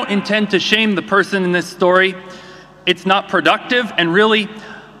 I don't intend to shame the person in this story. It's not productive, and really,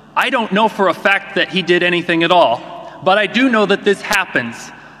 I don't know for a fact that he did anything at all, but I do know that this happens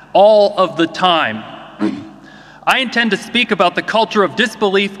all of the time. I intend to speak about the culture of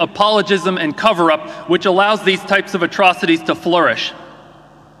disbelief, apologism, and cover-up which allows these types of atrocities to flourish.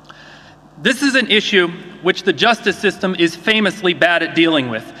 This is an issue which the justice system is famously bad at dealing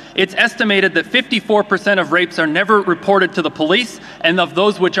with. It's estimated that 54% of rapes are never reported to the police, and of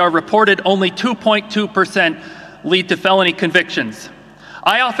those which are reported, only 2.2% lead to felony convictions.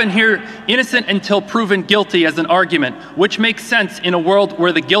 I often hear innocent until proven guilty as an argument, which makes sense in a world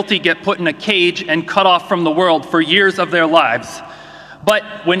where the guilty get put in a cage and cut off from the world for years of their lives. But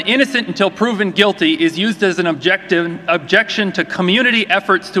when innocent until proven guilty is used as an objection to community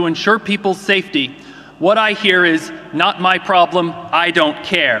efforts to ensure people's safety, what I hear is, not my problem, I don't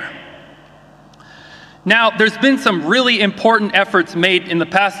care. Now, there's been some really important efforts made in the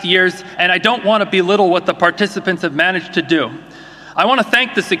past years, and I don't want to belittle what the participants have managed to do. I want to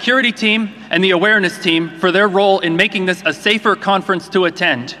thank the security team and the awareness team for their role in making this a safer conference to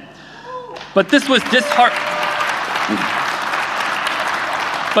attend. But it was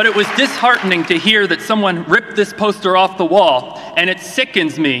disheartening to hear that someone ripped this poster off the wall and it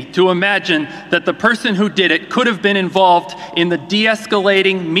sickens me to imagine that the person who did it could have been involved in the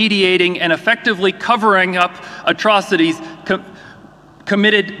de-escalating, mediating, and effectively covering up atrocities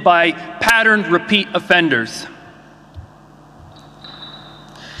committed by patterned repeat offenders.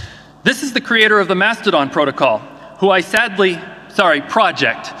 This is the creator of the Mastodon protocol,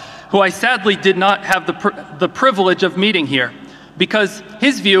 project, who I sadly did not have the privilege of meeting here, because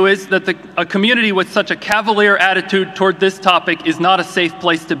his view is that a community with such a cavalier attitude toward this topic is not a safe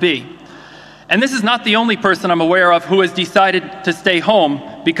place to be. And this is not the only person I'm aware of who has decided to stay home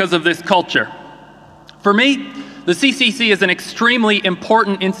because of this culture. For me, the CCC is an extremely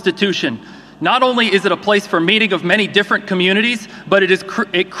important institution. Not only is it a place for meeting of many different communities, but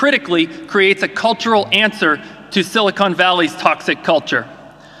it critically creates a cultural answer to Silicon Valley's toxic culture.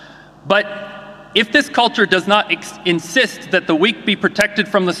 But if this culture does not insist that the weak be protected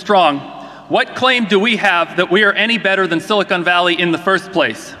from the strong, what claim do we have that we are any better than Silicon Valley in the first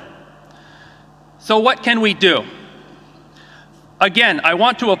place? So what can we do? Again, I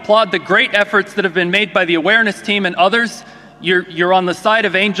want to applaud the great efforts that have been made by the awareness team and others. You're on the side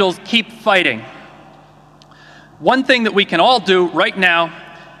of angels. Keep fighting. One thing that we can all do right now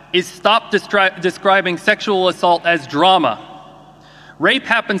is stop describing sexual assault as drama. Rape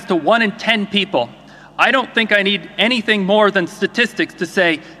happens to 1 in 10 people. I don't think I need anything more than statistics to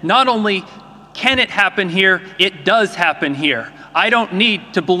say, not only can it happen here, it does happen here. I don't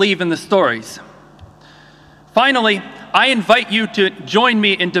need to believe in the stories. Finally, I invite you to join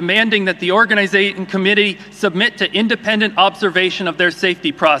me in demanding that the organizing committee submit to independent observation of their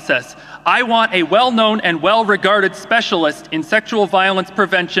safety process. I want a well-known and well-regarded specialist in sexual violence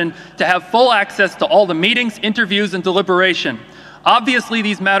prevention to have full access to all the meetings, interviews, and deliberation. Obviously,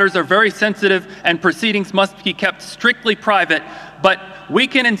 these matters are very sensitive and proceedings must be kept strictly private, but we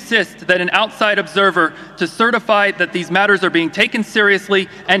can insist that an outside observer to certify that these matters are being taken seriously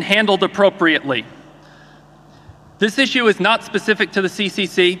and handled appropriately. This issue is not specific to the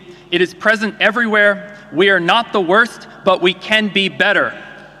CCC. It is present everywhere. We are not the worst, but we can be better.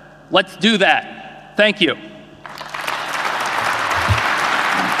 Let's do that. Thank you.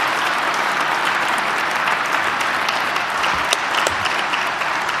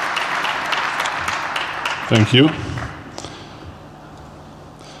 Thank you.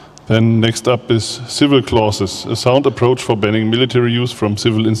 Then next up is civil clauses, a sound approach for banning military use from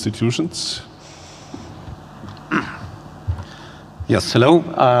civil institutions. Yes, hello.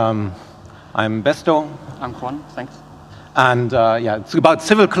 I'm Besto. I'm Juan, thanks. And yeah, it's about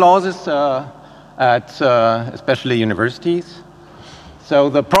civil clauses at especially universities. So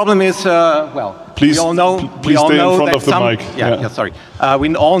the problem is, well, please, we all know, please stay in front of the mic. Yeah, sorry.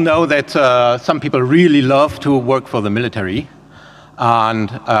 We all know that some people really love to work for the military, and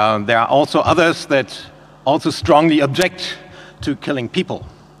there are also others that also strongly object to killing people.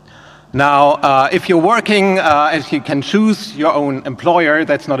 Now, if you're working, if you can choose your own employer,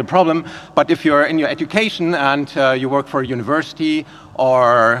 that's not a problem. But if you're in your education and you work for a university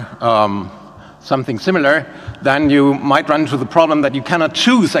or something similar, then you might run into the problem that you cannot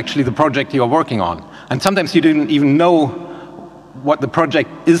choose actually the project you're working on. And sometimes you didn't even know what the project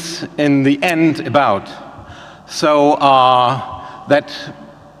is in the end about. So that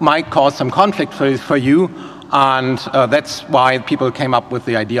might cause some conflict for you, and that's why people came up with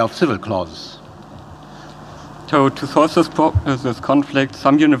the idea of civil clauses. So to solve this conflict,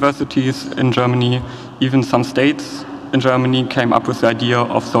 some universities in Germany, even some states in Germany, came up with the idea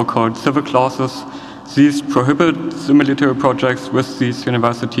of so-called civil clauses. These prohibit the military projects with these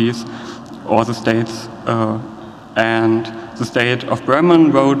universities or the states. And the state of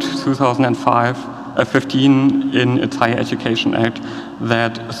Bremen wrote 2015 in its Higher Education Act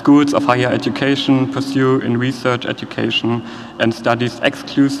that schools of higher education pursue in research education and studies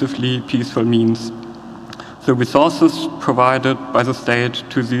exclusively peaceful means. The resources provided by the state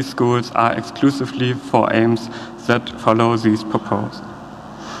to these schools are exclusively for aims that follow these proposed.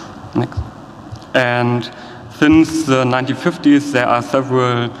 Next. And since the 1950s, there are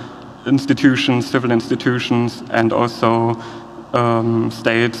several institutions, civil institutions, and also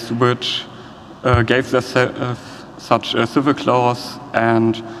states which gave such a civil clause,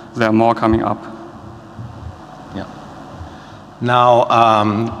 and there are more coming up. Yeah. Now,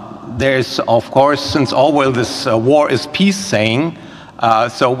 there's, of course, since Orwell, this war is peace saying.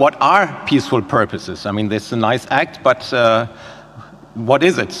 So what are peaceful purposes? I mean, this is a nice act, but what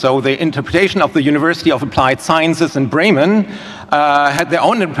is it? So the interpretation of the University of Applied Sciences in Bremen had their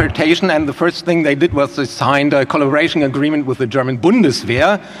own interpretation, and the first thing they did was they signed a collaboration agreement with the German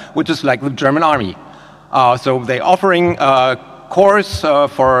Bundeswehr, which is like the German army. So they're offering a course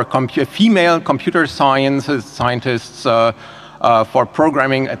for female computer scientists for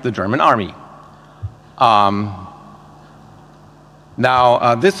programming at the German army.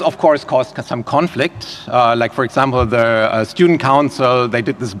 Now, this, of course, caused some conflict. Like, for example, the student council, they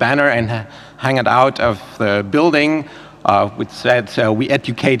did this banner and hang it out of the building, which said, "We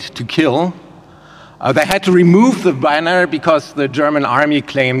educate to kill." They had to remove the banner because the German army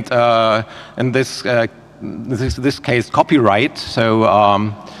claimed, in this case, copyright. So,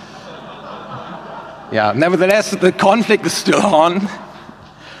 yeah, nevertheless, the conflict is still on.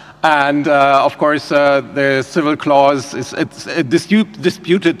 And of course, the civil clause it's a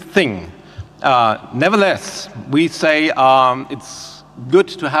disputed thing. Nevertheless, we say it's good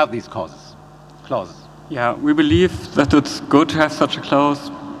to have these clauses. Yeah, we believe that it's good to have such a clause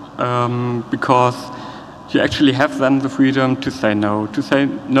because you actually have then the freedom to say no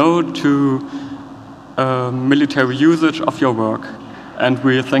to military usage of your work. And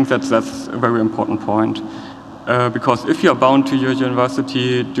we think that that's a very important point. Because if you're bound to your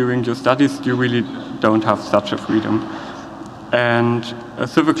university during your studies, you really don't have such a freedom. And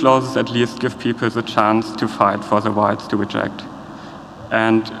civil clauses at least give people the chance to fight for the rights to reject.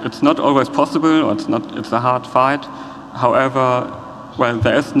 And it's not always possible, or it's a hard fight. However, well,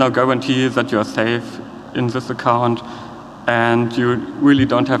 there is no guarantee that you're safe in this account, and you really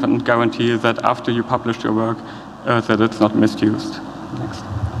don't have a guarantee that after you publish your work, that it's not misused. Next.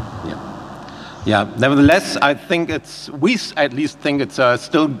 Yeah, nevertheless, I think we at least think it's a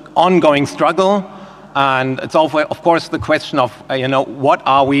still ongoing struggle. And it's also, of course, the question of, what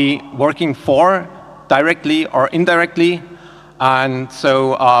are we working for, directly or indirectly? And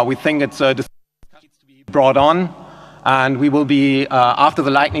so we think it's a discussion that needs to be brought on. And we will be, after the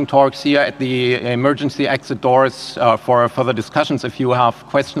lightning talks here at the emergency exit doors for further discussions if you have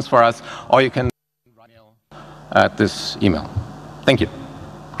questions for us, or you can write at this email. Thank you.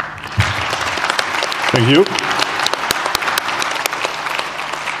 Thank you.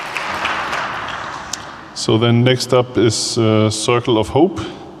 So then next up is Circle of Hope.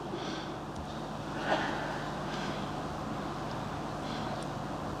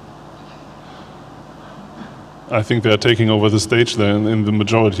 I think they are taking over the stage there in the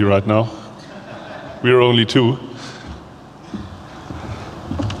majority right now. We are only two.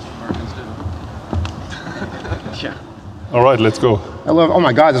 All right, let's go. Hello. Oh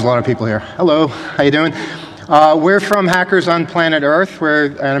my God, there's a lot of people here. Hello, how you doing? We're from Hackers on Planet Earth. We're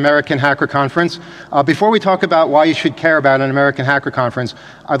an American hacker conference. Before we talk about why you should care about an American hacker conference,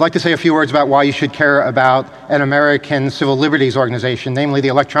 I'd like to say a few words about why you should care about an American civil liberties organization, namely the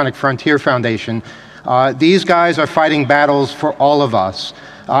Electronic Frontier Foundation. These guys are fighting battles for all of us.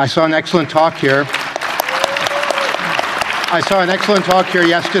 I saw an excellent talk here.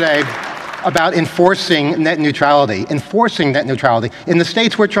 Yesterday about enforcing net neutrality. In the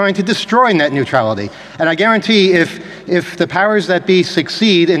states, we're trying to destroy net neutrality. And I guarantee if the powers that be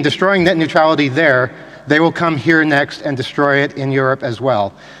succeed in destroying net neutrality there, they will come here next and destroy it in Europe as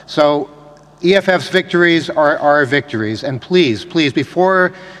well. So EFF's victories are our victories. And please,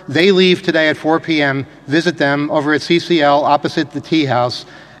 before they leave today at 4 p.m., visit them over at CCL opposite the Tea House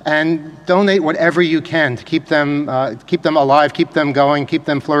and donate whatever you can to keep them alive, keep them going, keep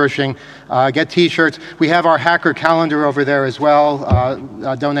them flourishing. Get T-shirts. We have our hacker calendar over there as well.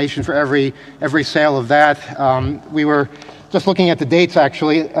 A donation for every sale of that. We were just looking at the dates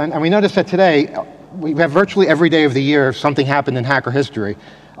actually, and we noticed that today we have virtually every day of the year something happened in hacker history.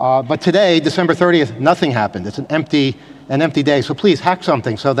 But today, December 30th, nothing happened. It's an empty day. So please hack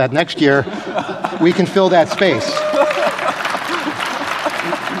something so that next year we can fill that space.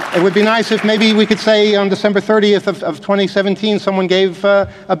 It would be nice if maybe we could say on December 30th of 2017, someone gave a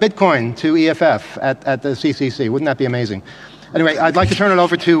Bitcoin to EFF at the CCC. Wouldn't that be amazing? Anyway, I'd like to turn it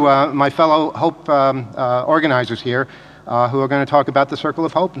over to my fellow Hope organizers here, who are going to talk about the Circle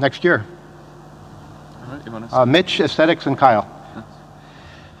of Hope next year. Mitch, Aesthetics, and Kyle.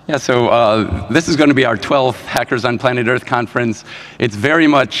 Yeah, so this is going to be our 12th Hackers on Planet Earth conference. It's very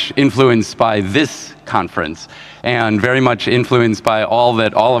much influenced by this conference and very much influenced by all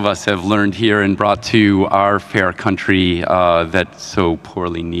that all of us have learned here and brought to our fair country that so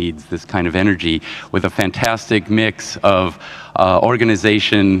poorly needs this kind of energy, with a fantastic mix of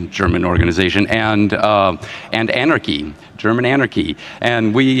German organization, and anarchy, German anarchy.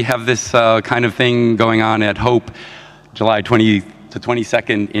 And we have this kind of thing going on at Hope, July 20th to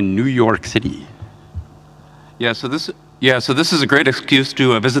 22nd in New York City. Yeah, so this Yeah, so this is a great excuse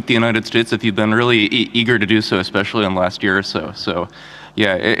to visit the United States if you've been really eager to do so, especially in the last year or so. So,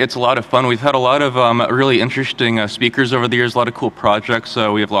 yeah, it's a lot of fun. We've had a lot of really interesting speakers over the years, a lot of cool projects.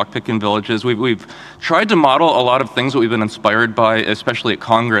 We have lockpicking villages. We've tried to model a lot of things that we've been inspired by, especially at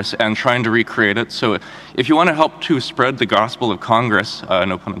Congress, and trying to recreate it. So if you want to help to spread the gospel of Congress,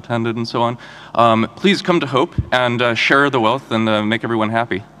 no pun intended and so on, please come to Hope and share the wealth and make everyone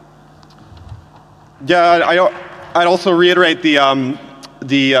happy. Yeah, I'd also reiterate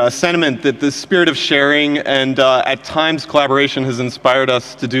the sentiment that the spirit of sharing and at times collaboration has inspired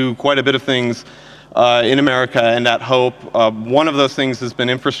us to do quite a bit of things in America and at Hope. One of those things has been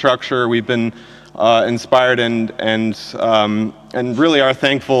infrastructure. We've been inspired and really are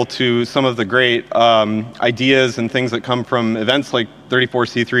thankful to some of the great ideas and things that come from events like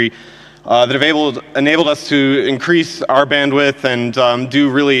 34C3 that have enabled us to increase our bandwidth and do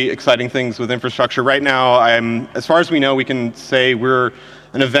really exciting things with infrastructure. Right now, as far as we know, we can say we're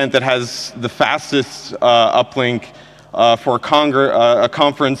an event that has the fastest uplink for a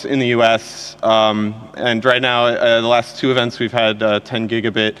conference in the US. And right now, the last 2 events, we've had 10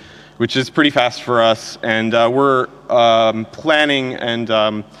 gigabit, which is pretty fast for us. And we're planning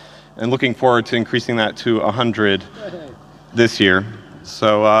and looking forward to increasing that to 100 this year.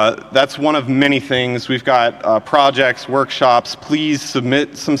 So that's one of many things. We've got projects, workshops. Please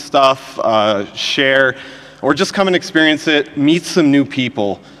submit some stuff, share, or just come and experience it. Meet some new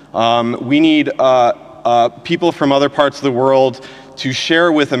people. We need people from other parts of the world to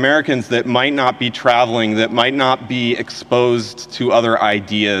share with Americans that might not be traveling, that might not be exposed to other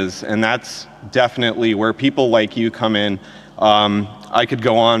ideas. And that's definitely where people like you come in. I could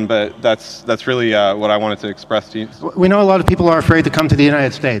go on, but that's really what I wanted to express to you. We know a lot of people are afraid to come to the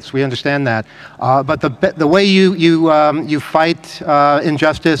United States. We understand that. But the way you fight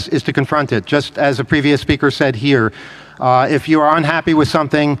injustice is to confront it, just as a previous speaker said here. If you are unhappy with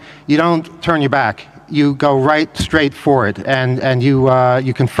something, you don't turn your back. You go right straight for it, and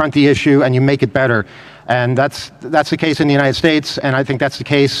you confront the issue and you make it better. And that's the case in the United States, and I think that's the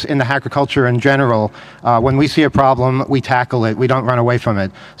case in the hacker culture in general. When we see a problem, we tackle it. We don't run away from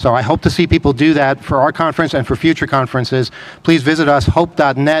it. So I hope to see people do that for our conference and for future conferences. Please visit us,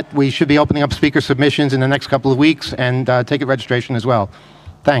 hope.net. We should be opening up speaker submissions in the next couple of weeks and ticket registration as well.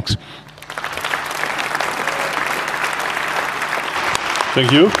 Thanks.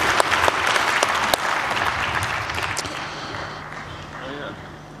 Thank you.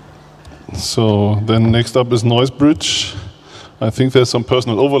 So then next up is Noise Bridge. I think there's some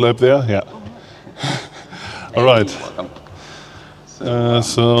personal overlap there. Yeah. All right.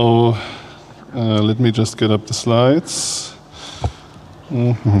 Let me just get up the slides.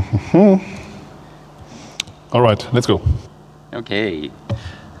 All right, let's go. Okay.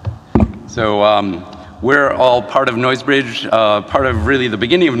 So we're all part of NoiseBridge, part of really the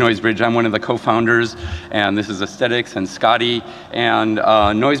beginning of NoiseBridge. I'm one of the co-founders, and this is Aesthetics and Scotty. And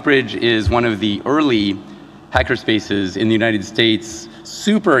NoiseBridge is one of the early hackerspaces in the United States,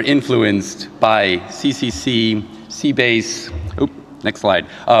 super influenced by CCC, CBase. Next slide.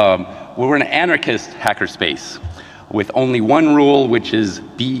 We're an anarchist hackerspace with only one rule, which is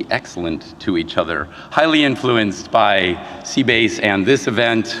be excellent to each other. Highly influenced by CBase and this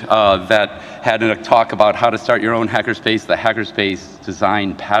event that had a talk about how to start your own hackerspace, the hackerspace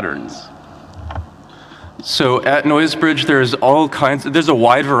design patterns. So at NoiseBridge, there's a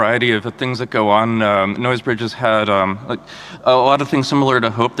wide variety of things that go on. NoiseBridge has had like a lot of things similar to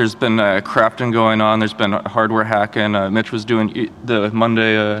Hope. There's been crafting going on. There's been hardware hacking. Mitch was doing the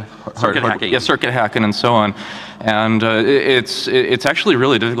Monday circuit hacking. Yeah, circuit hacking and so on. And it's actually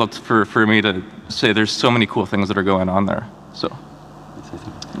really difficult for me to say. There's so many cool things that are going on there. So.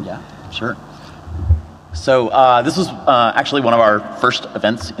 Yeah, sure. So this was actually one of our first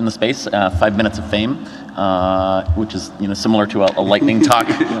events in the space, 5 Minutes of Fame, which is similar to a lightning talk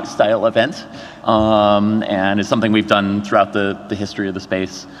style event, and it's something we've done throughout the history of the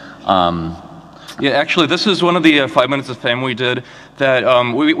space. Yeah, actually, this is one of the 5 Minutes of Fame we did that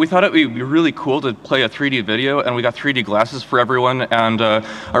we thought it would be really cool to play a 3D video, and we got 3D glasses for everyone, and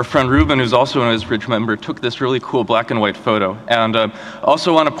our friend Ruben, who's also a NoiseBridge member, took this really cool black and white photo. And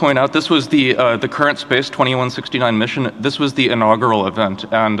also want to point out, this was the current Space 2169 mission. This was the inaugural event,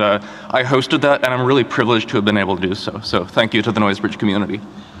 and I hosted that, and I'm really privileged to have been able to do so. So thank you to the NoiseBridge community.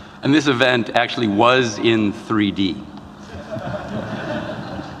 And this event actually was in 3D.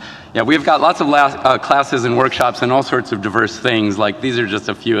 Yeah, we've got lots of classes and workshops and all sorts of diverse things. Like these are just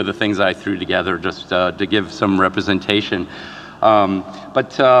a few of the things I threw together just to give some representation.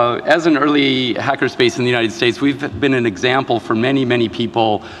 But as an early hackerspace in the United States, we've been an example for many, many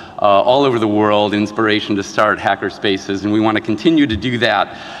people all over the world, inspiration to start hackerspaces, and we want to continue to do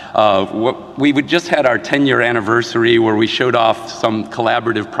that. We just had our 10-year anniversary where we showed off some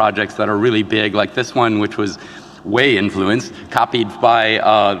collaborative projects that are really big, like this one, which was way influenced, copied by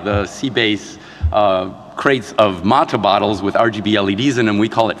the Seabase crates of Mata bottles with RGB LEDs in them. We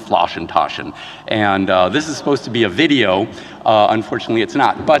call it Floschen. And this is supposed to be a video. Unfortunately, it's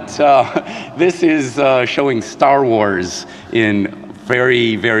not. But this is showing Star Wars in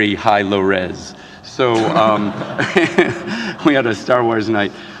very, very high low res. So we had a Star Wars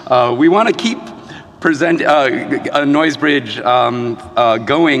night. We want to keep a noise bridge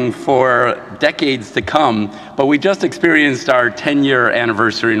going for decades to come, but we just experienced our 10-year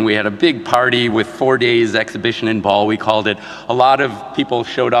anniversary, and we had a big party with 4 days exhibition and ball, we called it. A lot of people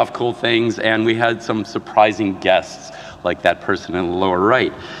showed off cool things, and we had some surprising guests, like that person in the lower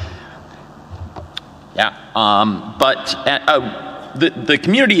right. Yeah, the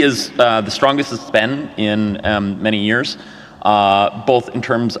community is the strongest it's been in many years, both in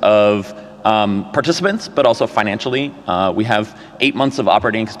terms of participants, but also financially. We have 8 months of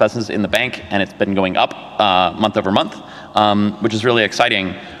operating expenses in the bank, and it's been going up month over month, which is really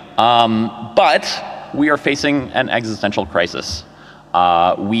exciting. But we are facing an existential crisis.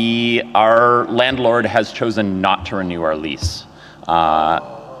 Our landlord has chosen not to renew our lease. That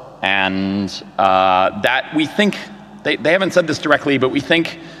we think, they haven't said this directly, but we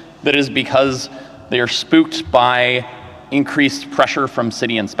think that is because they are spooked by increased pressure from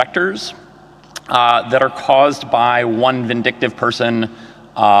city inspectors that are caused by one vindictive person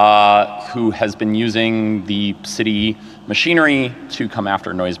who has been using the city machinery to come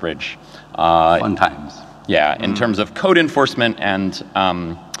after Noisebridge. Fun times. Yeah, in terms of code enforcement and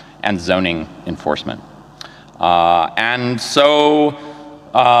zoning enforcement. So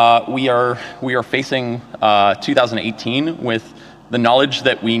we are facing 2018 with the knowledge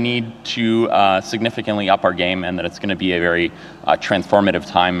that we need to significantly up our game, and that it's going to be a very transformative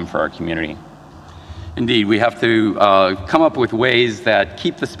time for our community. Indeed, we have to come up with ways that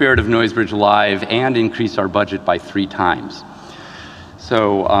keep the spirit of Noisebridge alive and increase our budget by 3 times.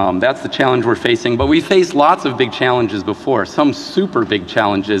 So that's the challenge we're facing, but we faced lots of big challenges before, some super big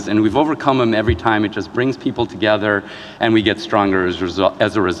challenges, and we've overcome them every time. It just brings people together, and we get stronger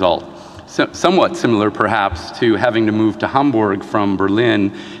as a result. Somewhat similar, perhaps, to having to move to Hamburg from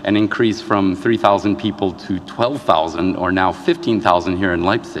Berlin and increase from 3,000 people to 12,000, or now 15,000 here in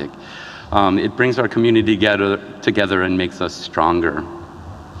Leipzig. It brings our community together and makes us stronger.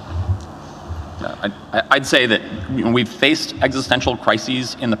 I'd say that we've faced existential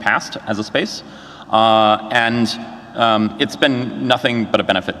crises in the past as a space, and it's been nothing but a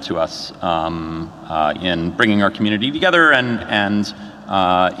benefit to us in bringing our community together and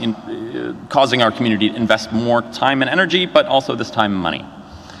in causing our community to invest more time and energy, but also this time and money.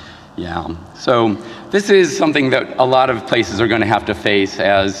 Yeah, so this is something that a lot of places are going to have to face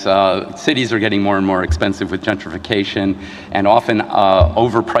as cities are getting more and more expensive with gentrification and often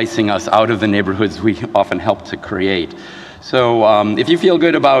overpricing us out of the neighborhoods we often help to create. So if you feel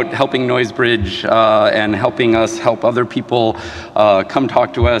good about helping Noisebridge and helping us help other people, come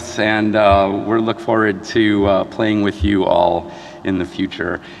talk to us, and we'll look forward to playing with you all in the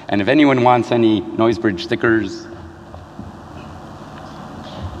future. And if anyone wants any Noisebridge stickers,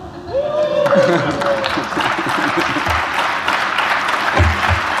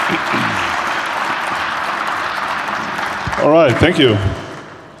 all right, thank you.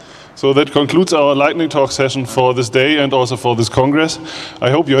 So that concludes our lightning talk session for this day and also for this Congress.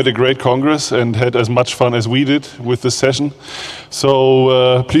 I hope you had a great Congress and had as much fun as we did with this session.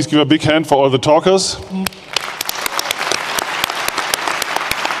 So please give a big hand for all the talkers.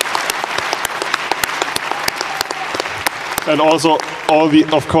 And also,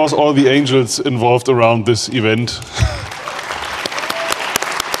 of course, all the angels involved around this event.